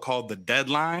also called the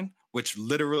Deadline, which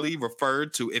literally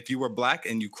referred to if you were black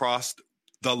and you crossed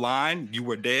the line, you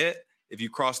were dead. If you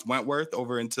crossed Wentworth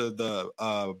over into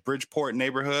the Bridgeport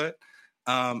neighborhood.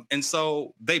 And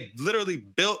so they literally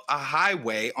built a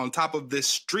highway on top of this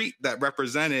street that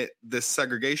represented this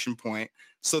segregation point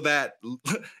so that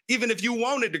even if you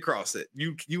wanted to cross it,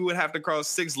 you would have to cross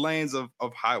 6 lanes of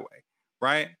highway,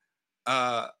 right?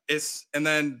 And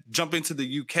then jump into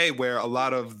the UK where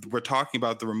we're talking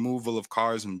about the removal of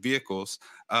cars and vehicles.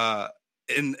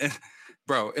 In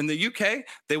the UK,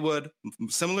 they would,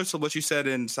 similar to what you said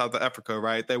in South Africa,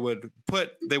 right? They would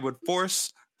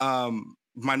force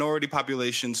minority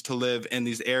populations to live in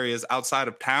these areas outside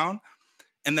of town.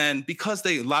 And then because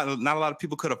not a lot of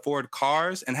people could afford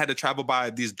cars and had to travel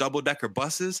by these double-decker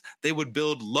buses, they would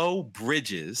build low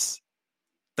bridges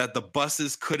that the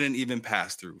buses couldn't even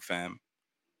pass through, fam.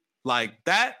 Like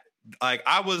that, like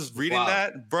I was reading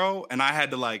that, bro, and I had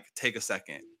to take a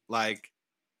second.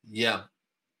 Yeah.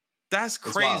 That's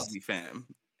crazy, fam.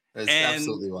 It's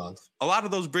absolutely wild. A lot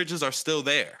of those bridges are still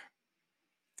there.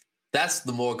 That's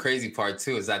the more crazy part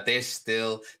too, is that they're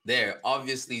still there.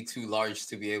 Obviously too large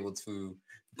to be able to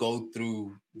go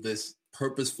through this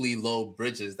purposefully low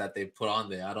bridges that they put on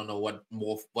there. I don't know what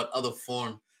other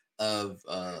form of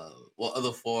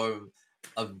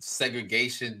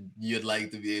segregation you'd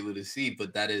like to be able to see,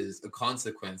 but that is a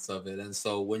consequence of it. And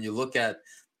so when you look at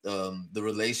the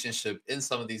relationship in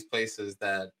some of these places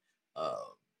that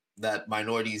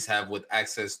minorities have with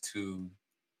access to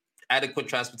adequate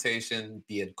transportation,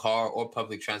 be it car or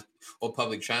public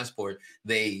transport,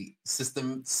 they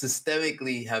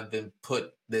systemically have been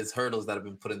put, there's hurdles that have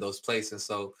been put in those places.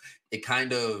 So it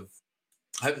kind of,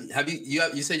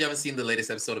 you said you haven't seen the latest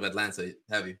episode of Atlanta,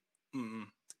 have you? Mm-mm.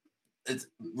 It's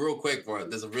real quick, bro.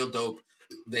 There's a real dope.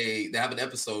 They have an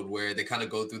episode where they kind of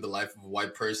go through the life of a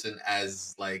white person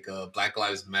as Black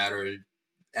Lives Matter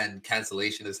and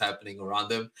cancellation is happening around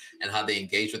them and how they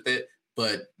engage with it.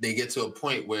 But they get to a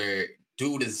point where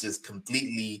dude is just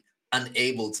completely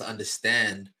unable to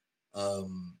understand.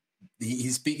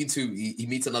 He's speaking to, he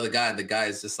meets another guy, and the guy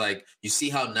is just like, you see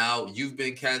how now you've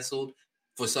been canceled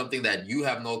for something that you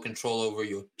have no control over.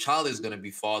 Your child is going to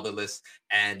be fatherless,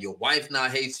 and your wife now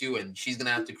hates you, and she's going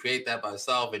to have to create that by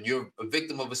herself. And you're a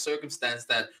victim of a circumstance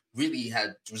that really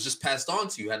was just passed on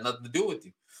to you, had nothing to do with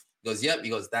you. He goes, yep. He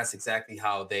goes, that's exactly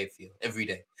how they feel every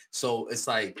day. So it's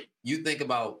like, you think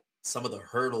about some of the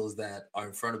hurdles that are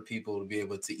in front of people to be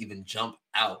able to even jump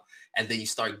out. And then you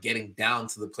start getting down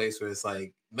to the place where it's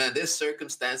like, man, there's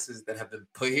circumstances that have been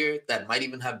put here that might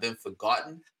even have been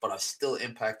forgotten, but are still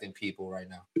impacting people right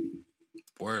now.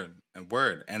 Word.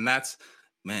 And that's,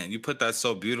 man, you put that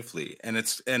so beautifully. And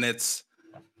it's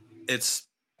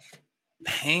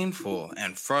painful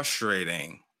and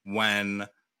frustrating when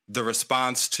the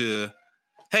response to,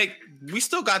 hey, we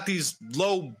still got these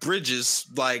low bridges,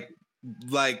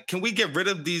 can we get rid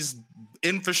of these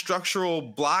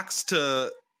infrastructural blocks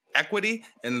to equity?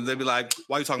 And they'd be like,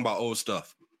 why are you talking about old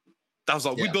stuff? That was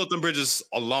we built them bridges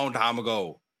a long time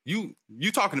ago. You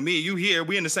talking to me, you here,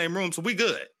 we in the same room, so we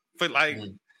good. But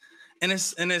and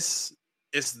it's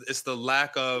the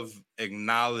lack of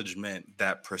acknowledgement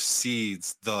that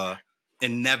precedes the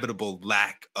inevitable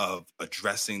lack of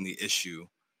addressing the issue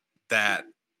that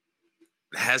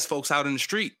has folks out in the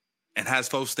street and has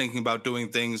folks thinking about doing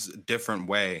things a different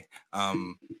way.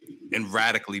 in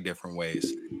radically different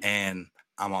ways. And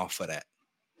I'm all for that.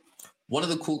 One of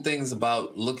the cool things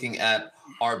about looking at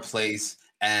our place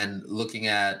and looking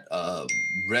at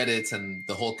Reddit and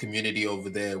the whole community over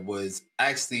there was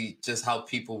actually just how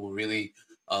people were really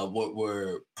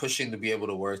were pushing to be able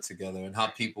to work together, and how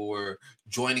people were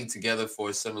joining together for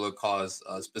a similar cause.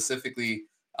 Specifically,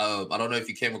 I don't know if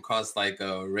you came across like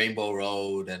Rainbow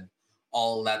Road and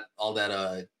all that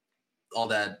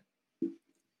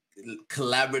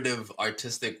collaborative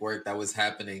artistic work that was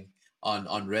happening on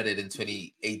Reddit in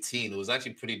 2018. It was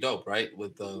actually pretty dope, right?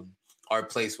 With our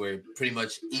place, where pretty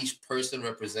much each person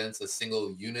represents a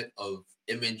single unit of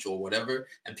image or whatever,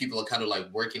 and people are kind of like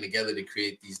working together to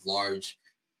create these large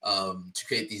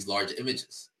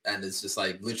images. And it's just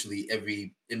like literally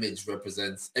every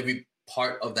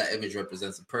part of that image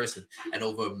represents a person, and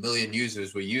over 1 million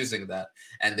users were using that.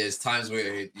 And there's times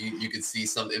where you could see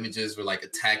some images were like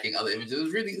attacking other images.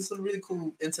 It was some really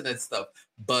cool internet stuff,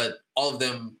 but all of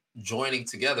them joining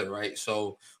together, right?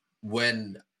 So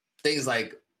when things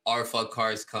like R Fuck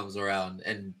Cars comes around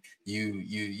and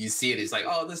you see it, it's like,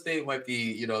 oh, this name might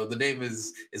be, the name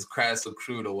is crass or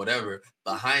crude or whatever.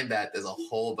 Behind that, there's a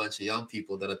whole bunch of young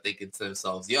people that are thinking to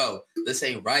themselves, yo, this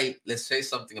ain't right. Let's say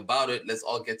something about it. Let's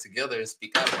all get together and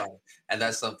speak out about it. And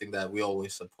that's something that we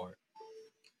always support.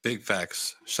 Big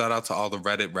facts. Shout out to all the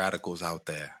Reddit radicals out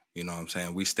there. You know what I'm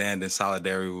saying? We stand in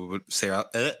solidarity with Sarah.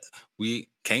 We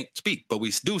can't speak, but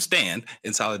we do stand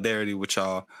in solidarity with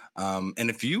y'all. And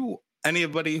if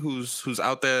anybody who's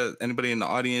out there, anybody in the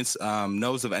audience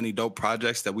knows of any dope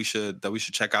projects that we should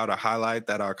check out or highlight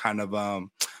that are kind of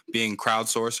being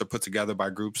crowdsourced or put together by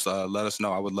groups, let us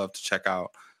know. I would love to check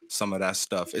out some of that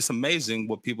stuff. It's amazing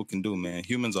what people can do, man.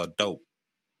 Humans are dope.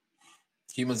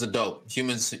 Humans are dope.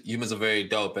 Humans are very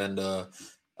dope, and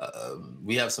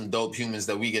we have some dope humans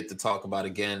that we get to talk about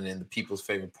again in the people's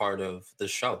favorite part of the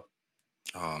show.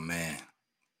 Oh man,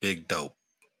 big dope,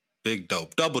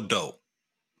 double dope.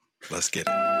 Let's get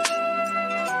it.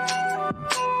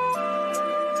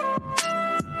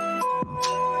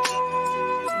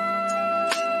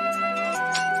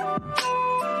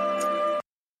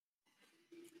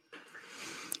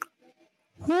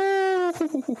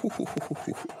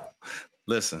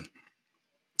 Listen,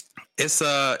 it's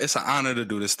an honor to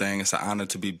do this thing. It's an honor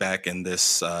to be back in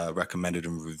this recommended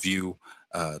and review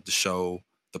the show,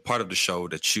 the part of the show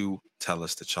that you tell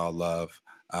us that y'all love.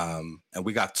 And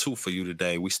we got 2 for you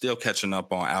today. We still catching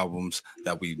up on albums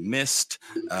that we missed,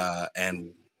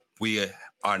 and we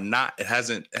are not. It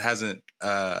hasn't.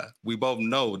 We both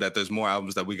know that there's more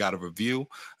albums that we got to review,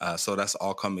 so that's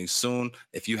all coming soon.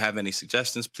 If you have any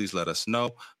suggestions, please let us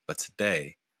know. But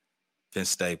today, Vince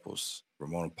Staples,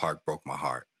 Ramona Park broke my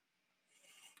heart.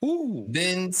 Ooh.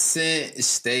 Vincent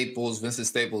Staples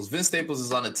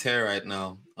is on a tear right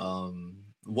now.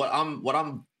 What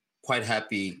I'm quite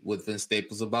happy with Vince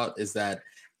Staples about is that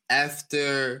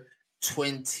after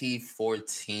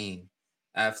 2014,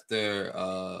 after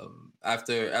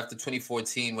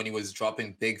 2014, when he was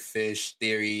dropping Big Fish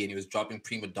Theory and he was dropping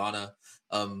Prima Donna,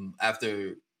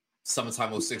 after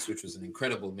Summertime 06, which was an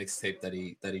incredible mixtape that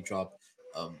he dropped,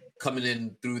 coming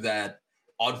in through that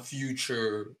Odd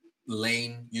Future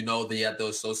lane, they had the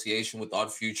association with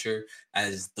Odd Future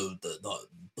as the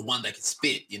one that can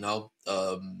spit,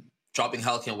 dropping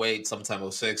Hell Can Wait,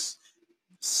 Summertime 06,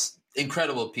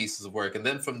 incredible pieces of work. And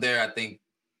then from there, I think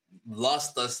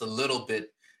lost us a little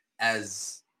bit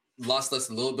as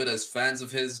fans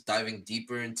of his, diving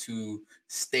deeper into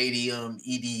stadium,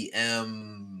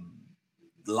 EDM,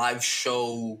 live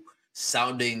show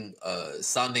sounding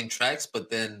tracks. But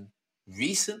then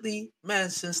recently, man,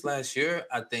 since last year,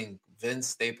 I think Vince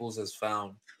Staples has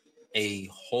found a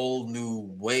whole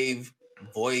new wave,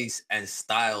 voice, and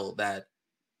style that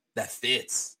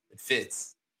fits. It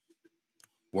fits.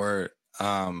 Word.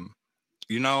 I'll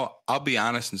be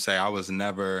honest and say I was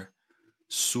never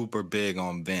super big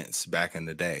on Vince back in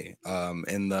the day.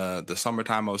 In the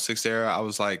Summertime 06 era, I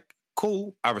was like,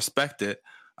 cool, I respect it.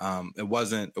 It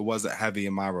wasn't heavy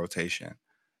in my rotation.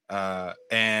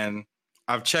 And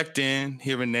I've checked in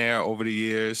here and there over the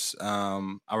years.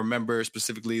 I remember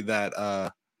specifically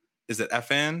that is it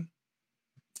FM?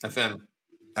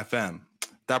 FM.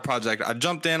 That project, I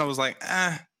jumped in. I was like,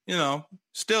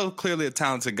 still clearly a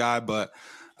talented guy, but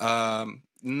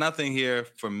nothing here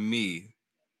for me.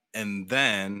 And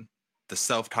then the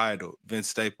self-titled Vince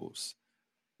Staples,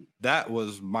 that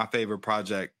was my favorite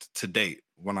project to date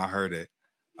when I heard it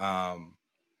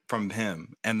from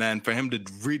him. And then for him to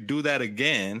redo that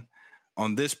again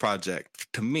on this project,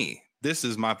 to me, this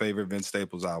is my favorite Vince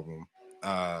Staples album.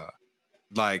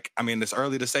 It's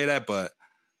early to say that, but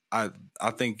I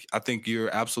think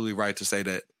you're absolutely right to say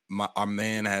that our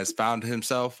man has found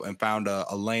himself and found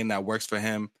a lane that works for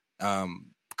him,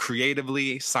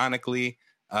 creatively, sonically,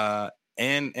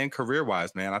 and career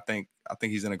wise. Man, I think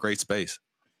he's in a great space.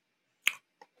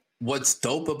 What's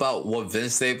dope about what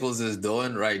Vince Staples is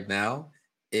doing right now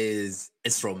is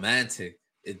it's romantic.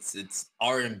 It's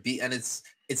R&B, and it's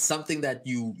something that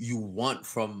you want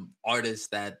from artists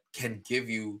that can give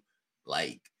you,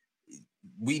 like,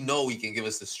 we know he can give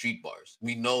us the street bars.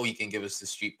 We know he can give us the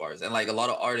street bars. And like a lot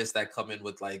of artists that come in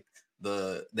with like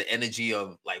the energy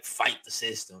of like fight the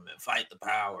system and fight the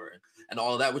power and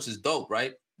all of that, which is dope,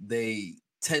 right? They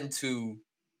tend to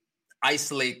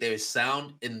isolate their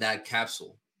sound in that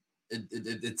capsule.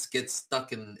 It gets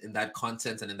stuck in that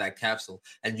content and in that capsule.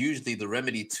 And usually the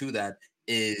remedy to that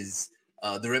is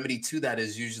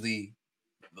usually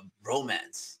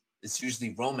romance. It's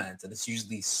usually romance, and it's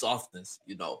usually softness,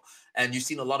 you know. And you've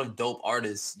seen a lot of dope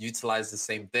artists utilize the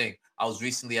same thing. I was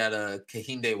recently at a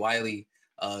Kehinde Wiley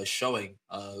showing,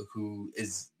 who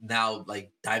is now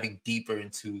like diving deeper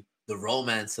into the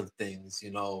romance of things, you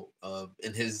know,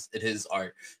 in his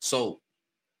art. So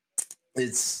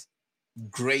it's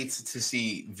great to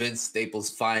see Vince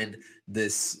Staples find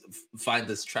this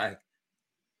track.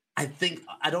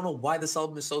 I don't know why this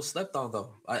album is so slept on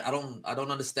though. I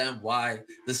don't understand why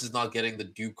this is not getting the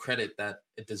due credit that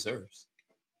it deserves.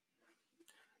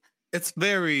 It's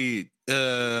very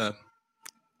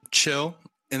chill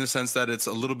in the sense that it's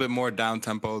a little bit more down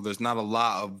tempo. There's not a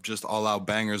lot of just all out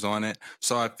bangers on it.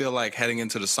 So I feel like heading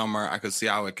into the summer, I could see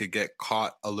how it could get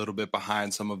caught a little bit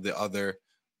behind some of the other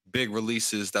big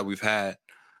releases that we've had.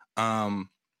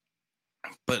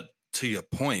 But to your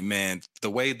point, man, the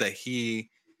way that he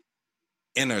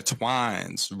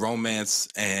intertwines romance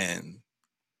and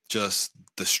just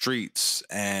the streets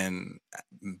and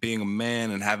being a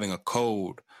man and having a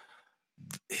code,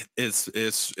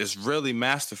 it's really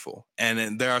masterful. And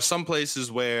then there are some places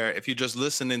where if you just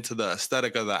listen into the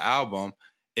aesthetic of the album,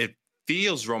 it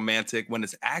feels romantic when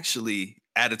it's actually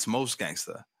at its most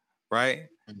gangster, right?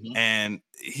 Mm-hmm. And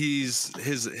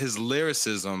his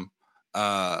lyricism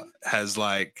has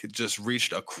like just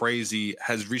reached a crazy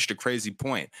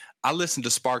point. I listened to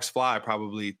Sparks Fly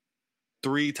probably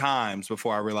 3 times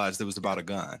before I realized it was about a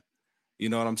gun. You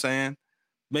know what I'm saying?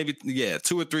 Maybe, 2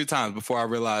 or 3 times before I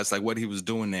realized like what he was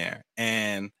doing there.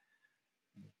 And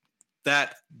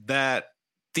that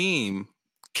theme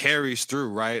carries through,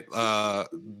 right?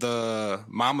 The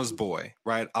mama's boy,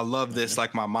 right? I love this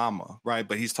like my mama, right?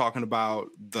 But he's talking about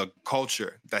the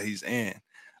culture that he's in.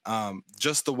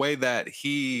 Just the way that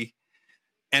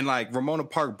and like Ramona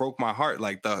Park broke my heart.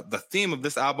 Like the theme of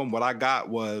this album, what I got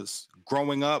was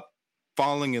growing up,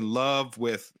 falling in love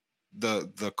with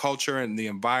the culture and the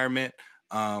environment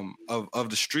of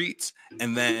the streets,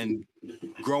 and then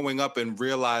growing up and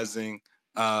realizing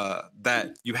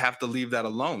that you have to leave that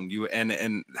alone.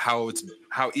 And how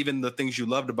even the things you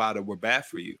loved about it were bad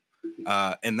for you.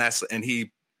 And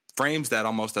he frames that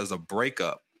almost as a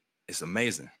breakup. It's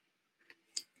amazing.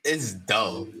 It's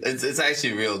dope. It's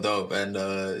actually real dope.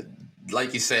 And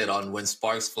like you said, on When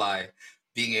Sparks Fly,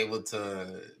 being able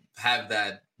to have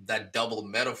that double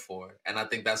metaphor. And I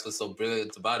think that's what's so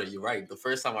brilliant about it. You're right. The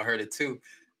first time I heard it too,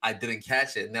 I didn't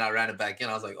catch it. And then I ran it back in.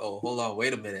 I was like, oh, hold on,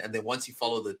 wait a minute. And then once you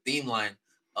follow the theme line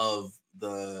of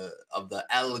the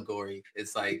allegory,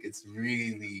 it's like it's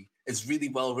really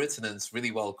well written and it's really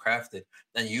well crafted.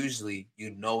 And usually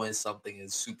you know when something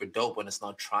is super dope when it's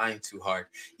not trying too hard.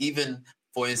 Even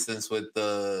for instance, with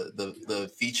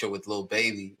the feature with Lil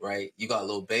Baby, right? You got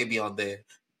Lil Baby on there.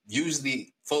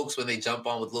 Usually folks, when they jump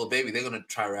on with Lil Baby, they're gonna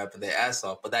try rapping their ass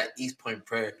off. But that East Point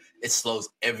prayer, it slows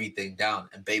everything down.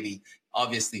 And Baby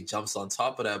obviously jumps on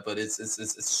top of that, but it's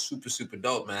super, super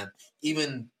dope, man.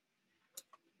 Even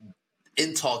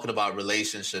in talking about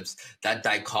relationships, that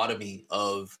dichotomy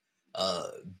of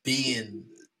being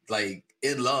like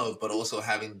in love, but also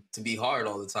having to be hard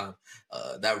all the time.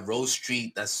 That Rose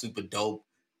Street, that's super dope.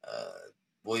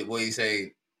 What you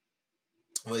say?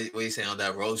 What you say on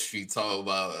that Rose Street? Talk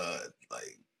about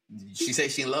like she said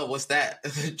she in love. What's that?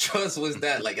 Trust. What's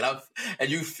that? Like, and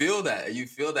you feel that. You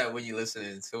feel that when you're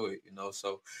listening to it. You know.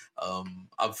 So,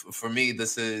 for me,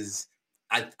 this is.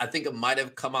 I think it might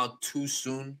have come out too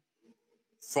soon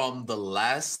from the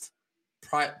last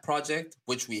project,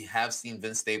 which we have seen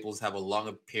Vince Staples have a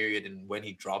longer period in when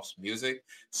he drops music.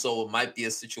 So it might be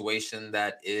a situation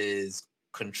that is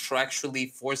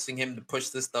contractually forcing him to push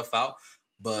this stuff out.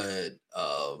 But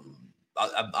I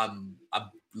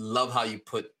love how you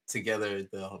put together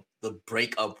the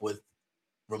breakup with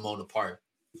Ramona Park.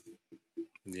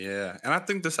 Yeah, and I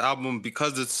think this album,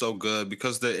 because it's so good,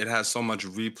 because it has so much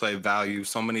replay value,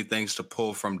 so many things to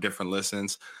pull from different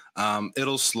listens,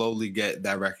 it'll slowly get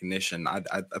that recognition. I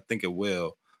think it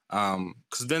will.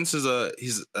 Because Vince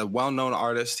he's a well-known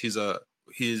artist.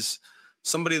 He's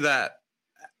somebody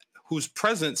whose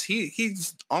presence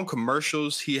he's on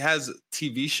commercials. He has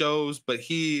TV shows, but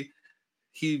he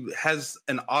has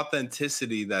an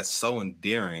authenticity that's so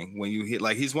endearing when you hear,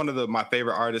 like, he's one of my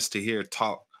favorite artists to hear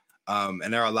talk.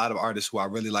 And there are a lot of artists who I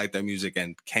really like their music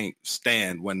and can't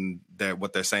stand when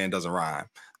what they're saying doesn't rhyme.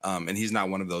 And he's not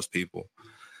one of those people.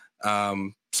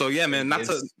 So yeah, man, not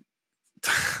to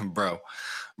bro.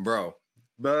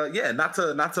 But yeah, not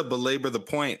to belabor the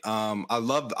point. I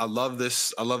love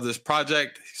this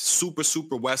project.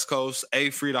 Super West Coast.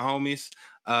 Free the homies.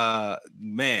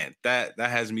 Man, that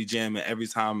has me jamming every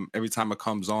time it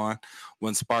comes on.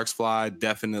 When Sparks Fly,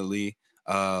 definitely.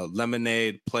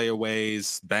 Lemonade,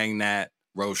 Playaways, Bang That,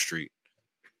 Rose Street.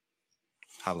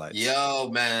 Highlights. Yo,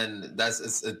 man,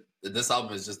 this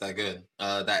album is just that good.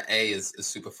 That A is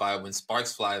super fire. When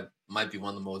Sparks Fly might be one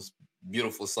of the most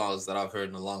beautiful songs that I've heard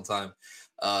in a long time.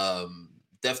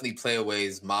 Definitely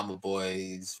Playaways, Mama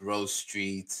Boys, Rose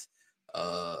Street,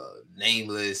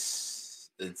 Nameless.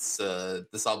 It's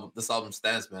this album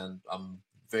stands, man. I'm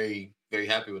very, very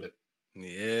happy with it.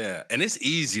 Yeah, and it's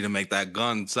easy to make that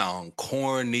gun sound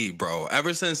corny, bro.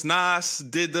 Ever since Nas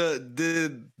did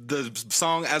the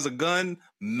song as a gun,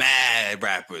 mad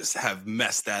rappers have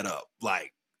messed that up.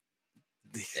 Like,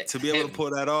 to be able to pull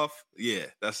that off, yeah,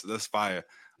 that's fire.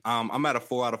 I'm at a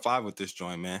 4 out of 5 with this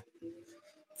joint, man.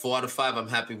 4 out of 5. I'm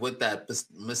happy with that.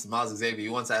 Mr. Miles Xavier,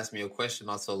 you once asked me a question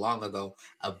not so long ago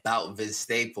about Vince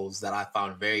Staples that I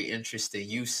found very interesting.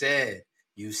 You said,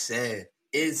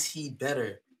 is he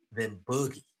better than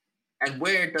Boogie? And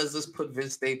where does this put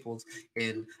Vince Staples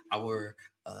in our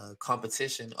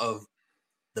competition of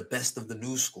the best of the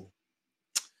new school?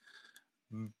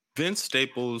 Vince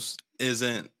Staples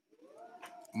isn't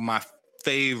my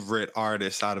favorite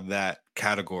artist out of that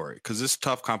category because it's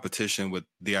tough competition with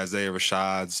the Isaiah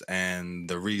Rashads and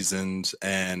the Reasons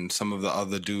and some of the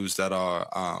other dudes that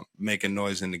are making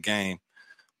noise in the game.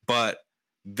 But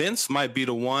Vince might be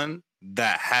the one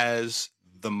that has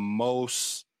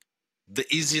the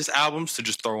easiest albums to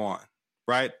just throw on,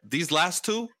 right? These last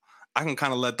two, I can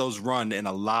kind of let those run in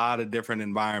a lot of different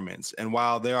environments. And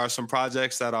while there are some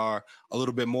projects that are a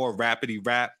little bit more rapidy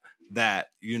rap that,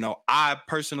 I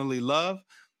personally love,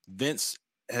 Vince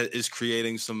is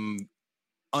creating some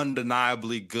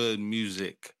undeniably good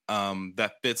music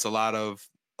that fits a lot of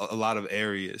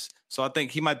areas. So I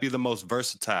think he might be the most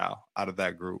versatile out of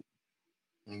that group.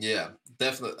 Yeah,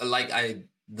 definitely. Like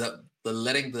the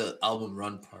letting the album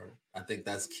run part, I think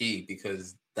that's key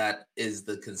because that is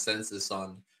the consensus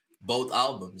on both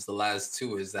albums. The last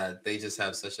two is that they just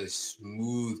have such a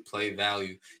smooth play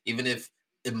value. Even if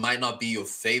it might not be your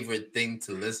favorite thing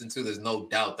to listen to, there's no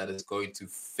doubt that it's going to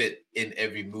fit in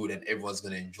every mood and everyone's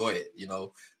going to enjoy it.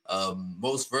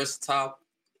 Most versatile,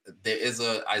 there is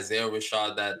a Isaiah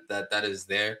Rashad that is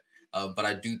there. But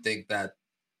I do think that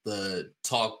the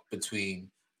talk between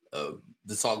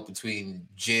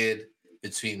Jid,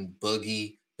 between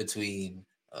Boogie, between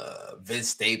Vince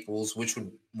Staples, which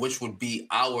would be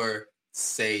our,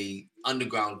 say,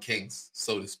 underground kings,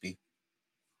 so to speak.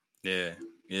 Yeah,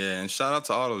 and shout out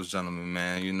to all those gentlemen,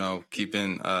 man.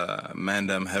 Keeping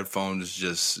Mandem headphones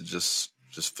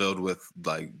just filled with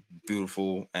like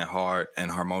beautiful and hard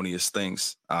and harmonious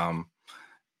things.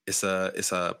 It's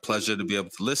a pleasure to be able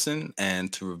to listen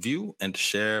and to review and to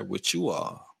share with you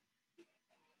all.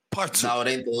 Part 2. Now it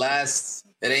ain't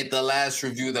the last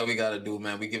review that we gotta do,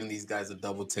 man. We're giving these guys a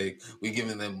double take. We're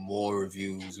giving them more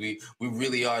reviews. We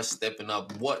really are stepping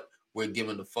up what we're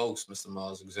giving the folks, Mr.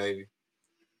 Miles Xavier.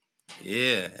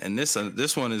 Yeah, and this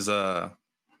one is an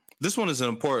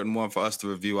important one for us to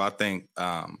review, I think,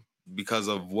 because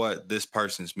of what this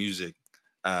person's music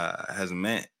has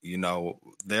meant.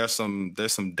 There's some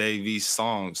Dave East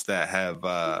songs that have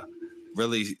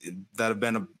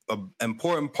been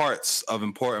important parts of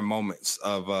important moments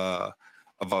of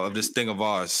this thing of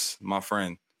ours, my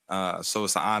friend. So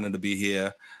it's an honor to be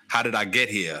here. How did I get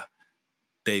here,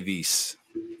 Dave East?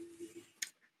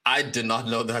 I did not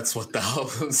know that's what the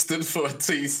album stood for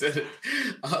until you said it.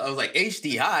 I was like,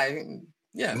 HD high.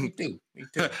 Yeah, me too.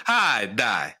 Hi,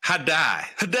 die.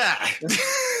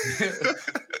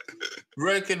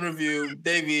 Rank and review,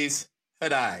 Davies,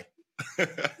 Hadai.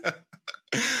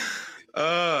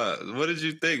 What did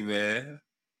you think, man?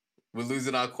 We're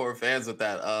losing our core fans with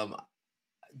that.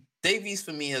 Davies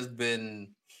for me has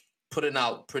been putting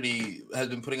out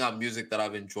music that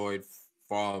I've enjoyed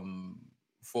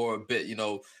for a bit.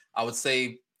 I would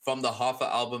say from the Hoffa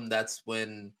album, that's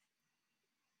when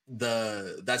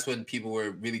that's when people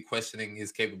were really questioning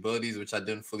his capabilities, which I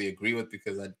didn't fully agree with,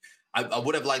 because I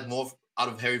would have liked more out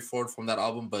of Harry Ford from that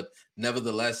album. But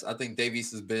nevertheless, I think Dave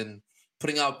East has been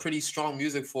putting out pretty strong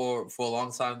music for a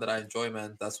long time that I enjoy,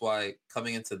 man. That's why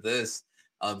coming into this,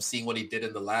 seeing what he did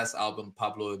in the last album,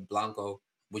 Pablo Blanco,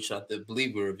 which I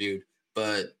believe we reviewed,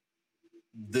 but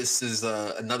this is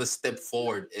another step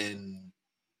forward in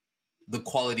the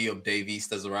quality of Dave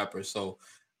East as a rapper. So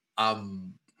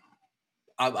I'm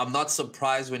not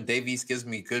surprised when Dave East gives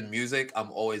me good music.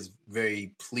 I'm always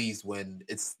very pleased when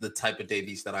it's the type of Dave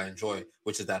East that I enjoy,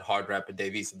 which is that hard rapper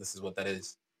Dave East, and this is what that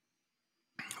is.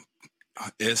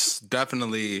 It's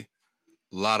definitely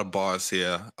a lot of bars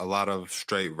here, a lot of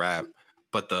straight rap,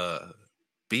 but the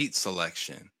beat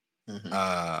selection,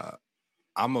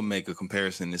 I'm gonna make a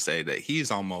comparison to say that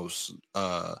he's almost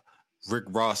Rick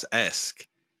Ross-esque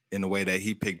in the way that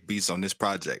he picked beats on this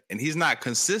project. And he's not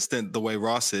consistent the way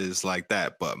Ross is like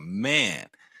that, but man,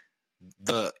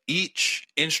 each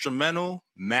instrumental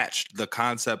matched the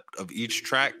concept of each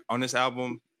track on this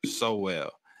album so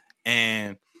well.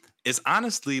 And it's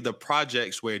honestly the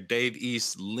projects where Dave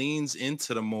East leans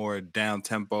into the more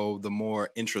down-tempo, the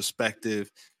more introspective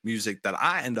music that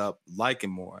I end up liking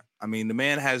more. I mean, the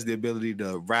man has the ability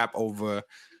to rap over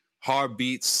hard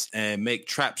beats and make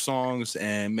trap songs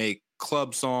and make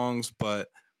club songs, but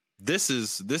this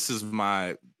is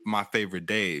my favorite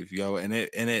Dave, yo, and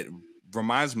it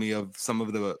reminds me of some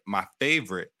of my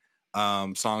favorite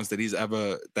songs that he's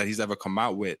ever come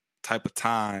out with. Type of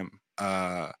Time.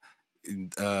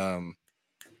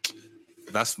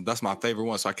 That's my favorite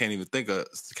one, so I can't even think of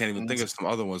some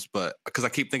other ones, but because I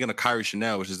keep thinking of Kyrie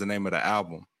Chanel, which is the name of the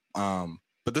album.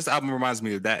 But this album reminds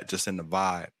me of that, just in the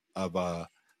vibe of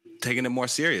taking it more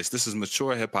serious. This is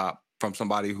mature hip hop from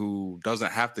somebody who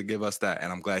doesn't have to give us that,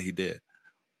 and I'm glad he did.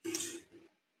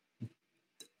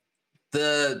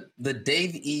 The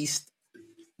Dave East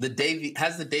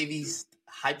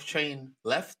hype train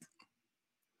left?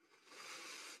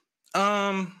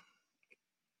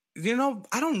 You know,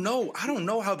 I don't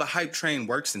know how the hype train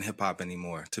works in hip hop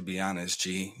anymore, to be honest,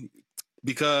 G,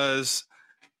 because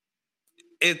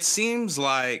it seems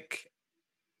like,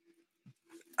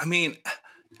 I mean,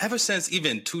 ever since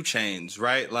even 2 Chainz,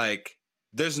 right? Like,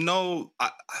 there's no,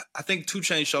 I think 2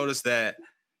 Chainz showed us that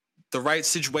the right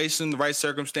situation, the right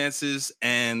circumstances,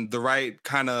 and the right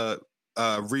kind of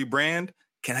rebrand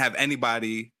can have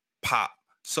anybody pop.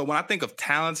 So when I think of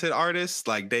talented artists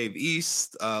like Dave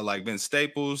East, like Vince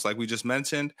Staples, like we just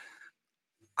mentioned,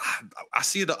 I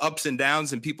see the ups and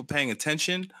downs and people paying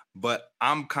attention, but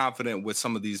I'm confident with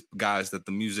some of these guys that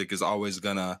the music is always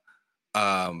gonna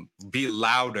be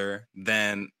louder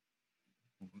than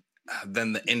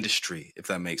the industry, if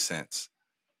that makes sense.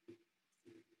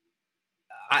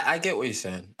 I get what you're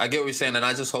saying. And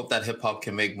I just hope that hip hop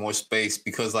can make more space,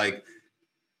 because, like,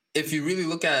 if you really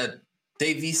look at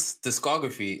Dave East's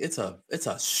discography, it's a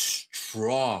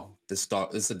strong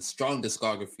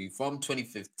discography from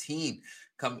 2015,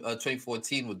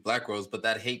 2014 with Black Rose, but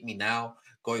that Hate Me Now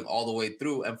going all the way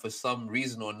through, and for some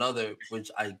reason or another,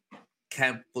 which I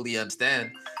can't fully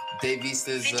understand, Dave East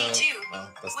is that's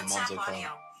the mom's calling.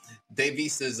 Dave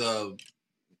East is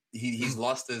he's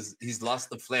lost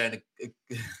the flair. And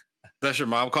that's your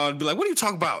mom calling, be like, "What are you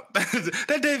talking about?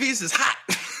 That Dave East is hot."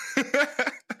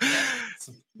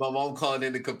 My mom calling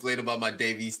in to complain about my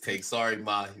Dave East take. Sorry,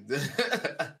 Ma.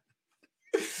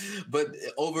 But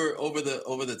over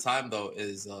the time though,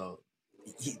 is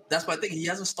that's my thing. He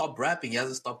hasn't stopped rapping. He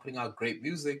hasn't stopped putting out great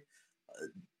music.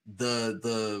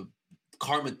 The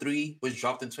Karma 3, which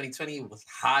dropped in 2020, was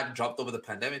hot, dropped over the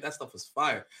pandemic. That stuff was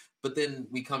fire. But then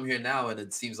we come here now, and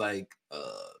it seems like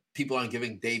people aren't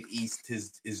giving Dave East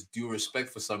his due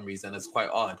respect for some reason. It's quite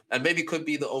odd, and maybe it could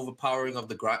be the overpowering of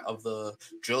the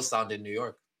drill sound in New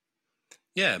York.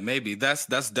 Yeah, maybe that's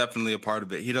definitely a part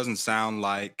of it. He doesn't sound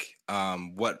like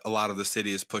what a lot of the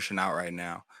city is pushing out right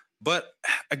now. But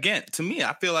again, to me,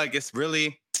 I feel like it's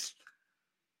really,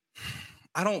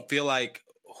 I don't feel like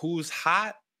who's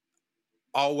hot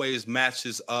always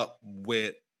matches up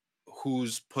with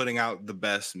who's putting out the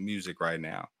best music right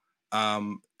now.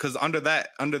 Because under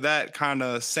that kind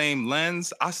of same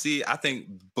lens, I think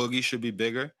Boogie should be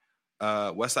bigger.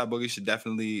 Westside Boogie should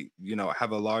definitely,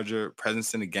 have a larger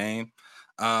presence in the game.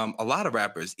 A lot of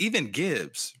rappers, even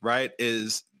Gibbs, right,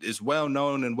 is well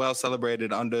known and well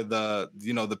celebrated under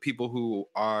the people who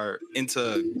are into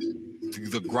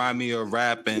the grimier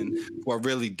rap and who are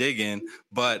really digging.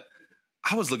 But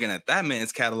I was looking at that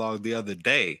man's catalog the other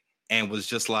day and was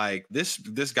just like, this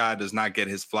guy does not get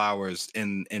his flowers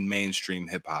in mainstream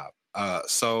hip hop.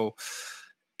 So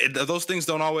those things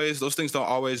don't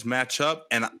always match up,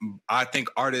 and I think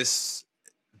artists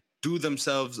do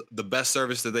themselves the best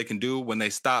service that they can do when they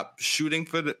stop shooting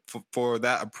for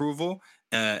that approval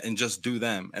and just do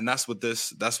them. And that's what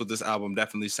this album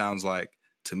definitely sounds like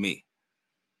to me.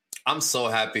 I'm so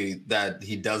happy that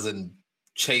he doesn't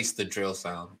chase the drill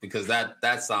sound, because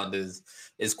that sound is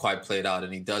quite played out,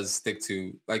 and he does stick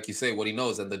to, like you say, what he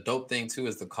knows. And the dope thing too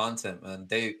is the content, man.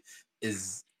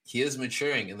 He is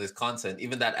maturing in this content.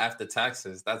 Even that After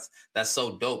Taxes, that's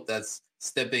so dope. That's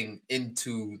stepping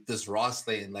into this Ross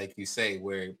lane, like you say,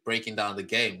 where breaking down the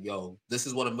game. Yo, this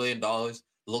is what $1 million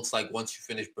looks like once you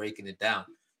finish breaking it down.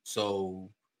 So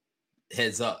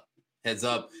heads up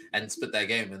and spit that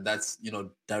game. And that's,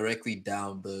 directly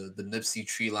down the Nipsey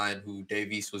tree line, who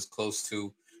Dave East was close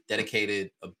to,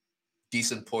 dedicated a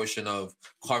decent portion of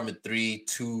Karma 3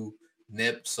 to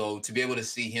Nip. So to be able to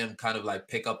see him kind of like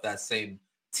pick up that same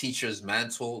teacher's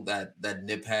mantle that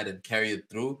Nip had and carry it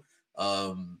through,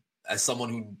 as someone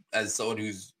who's, as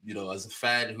a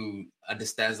fan who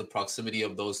understands the proximity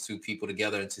of those two people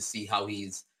together, and to see how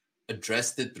he's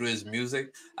addressed it through his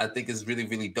music, I think is really,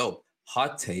 really dope.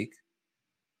 Hot take.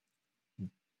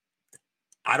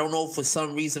 I don't know, for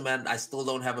some reason, man, I still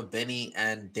don't have a Benny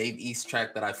and Dave East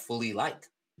track that I fully like.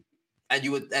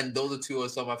 And those are two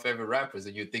of some of my favorite rappers,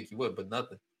 and you'd think you would, but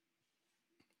nothing.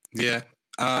 Yeah.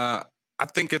 I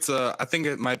think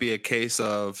it might be a case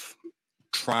of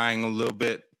trying a little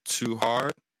bit too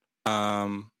hard.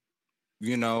 I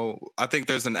think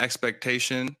there's an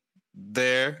expectation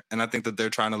there, and I think that they're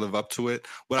trying to live up to it.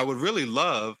 What I would really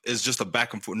love is just a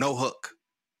back and forth, no hook,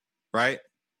 right?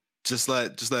 Just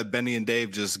let Benny and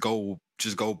Dave just go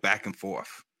back and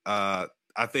forth. I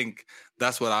think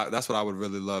that's what I would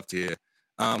really love to hear.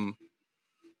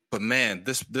 But man,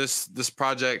 this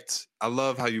project, I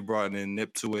love how you brought in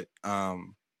Nip to it.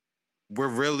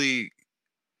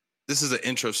 This is an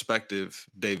introspective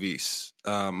Dave East.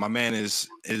 My man is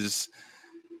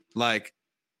like,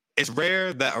 it's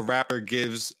rare that a rapper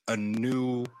gives a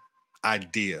new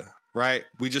idea, right?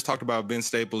 We just talked about Ben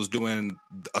Staples doing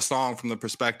a song from the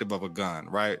perspective of a gun,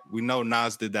 right? We know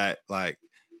Nas did that like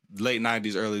late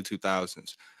 90s, early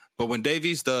 2000s. But when Dave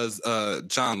East does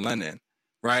John Lennon,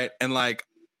 right? And like,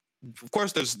 of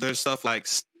course, there's stuff like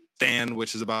Stan,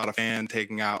 which is about a fan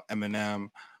taking out Eminem.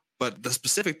 But the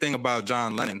specific thing about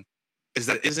John Lennon is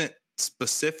that it isn't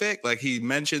specific. Like, he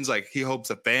mentions like he hopes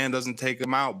a fan doesn't take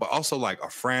him out, but also like a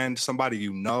friend, somebody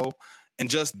you know. And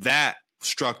just that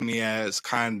struck me as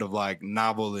kind of like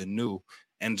novel and new,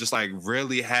 and just like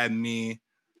really had me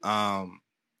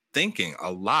thinking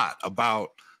a lot about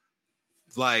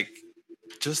like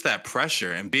just that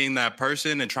pressure and being that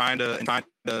person and trying to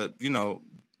the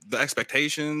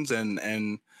expectations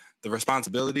and the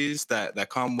responsibilities that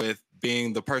come with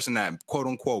being the person that quote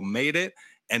unquote made it,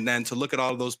 and then to look at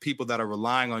all of those people that are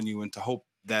relying on you and to hope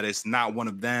that it's not one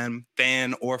of them,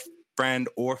 fan or friend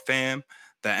or fam,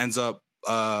 that ends up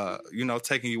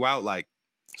taking you out. Like,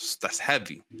 that's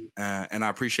heavy. And I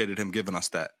appreciated him giving us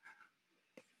that.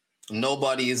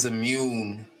 Nobody is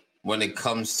immune when it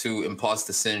comes to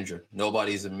imposter syndrome.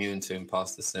 Nobody's immune to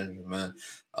imposter syndrome, man.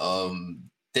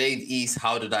 Dave East,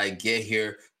 How Did I Get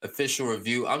Here? Official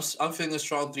review. I'm feeling a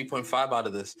strong 3.5 out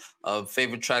of this.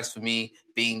 Favorite tracks for me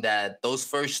being that those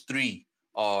first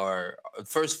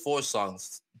four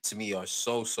songs to me are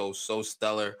so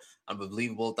stellar.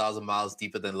 Unbelievable. 1,000 Miles,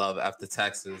 Deeper Than Love, After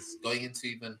Taxes, going into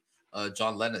even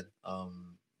John Lennon.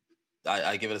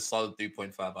 I give it a solid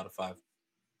 3.5 out of 5.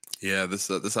 Yeah,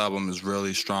 this album is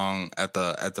really strong at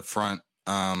the front.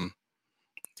 That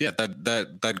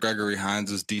Gregory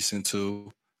Hines is decent too.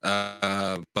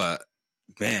 But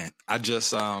man, I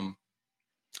just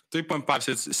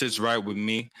 3.5 sits right with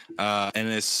me.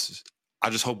 And I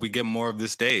just hope we get more of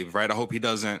this Dave, right? I hope he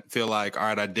doesn't feel like, all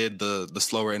right, I did the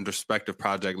slower introspective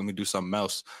project, let me do something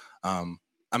else. I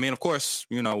mean, of course,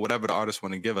 whatever the artists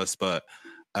want to give us, but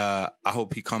I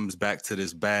hope he comes back to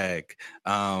this bag.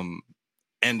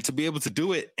 And to be able to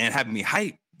do it and have me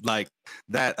hype like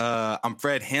that. I'm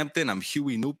Fred Hampton, I'm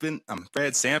Huey Newton, I'm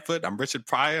Fred Sanford, I'm Richard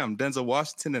Pryor, I'm Denzel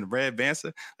Washington, and Red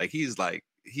Banser. Like,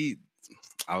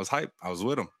 I was hyped. I was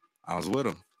with him.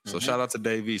 So shout out to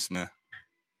Dave East, man.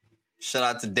 Shout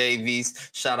out to Dave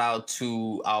East. Shout out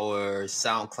to our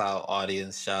SoundCloud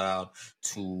audience. Shout out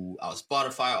to our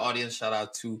Spotify audience. Shout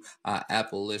out to our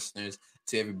Apple listeners.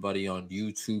 To everybody on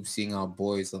YouTube, seeing our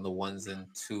boys on the ones and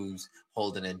twos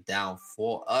holding it down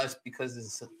for us, because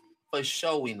it's for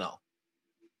sure we know.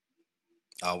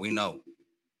 We know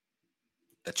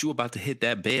that you about to hit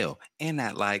that bell and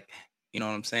that like You know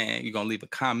what I'm saying? You're going to leave a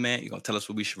comment. You're going to tell us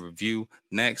what we should review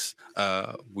next.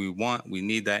 We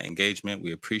need that engagement.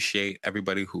 We appreciate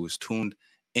everybody who is tuned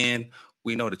in.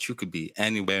 We know that you could be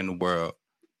anywhere in the world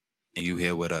and you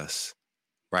here with us,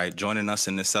 right? Joining us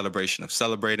in this celebration of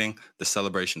celebrating, the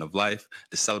celebration of life,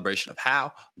 the celebration of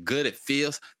how good it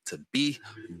feels to be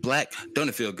Black. Don't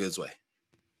it feel good, Zway?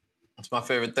 That's my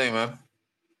favorite thing, man.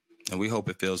 And we hope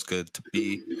it feels good to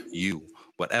be you.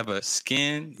 Whatever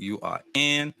skin you are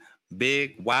in,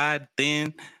 big, wide,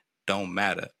 thin, don't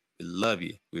matter. We love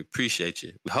you. We appreciate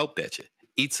you. We hope that you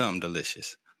eat something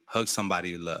delicious. Hug somebody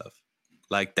you love.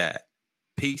 Like that.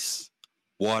 Peace,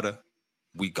 water,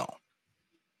 we gone.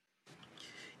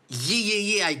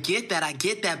 Yeah, I get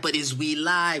that, but is we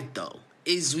live though?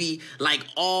 Is we like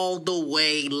all the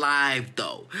way live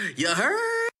though? You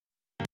heard?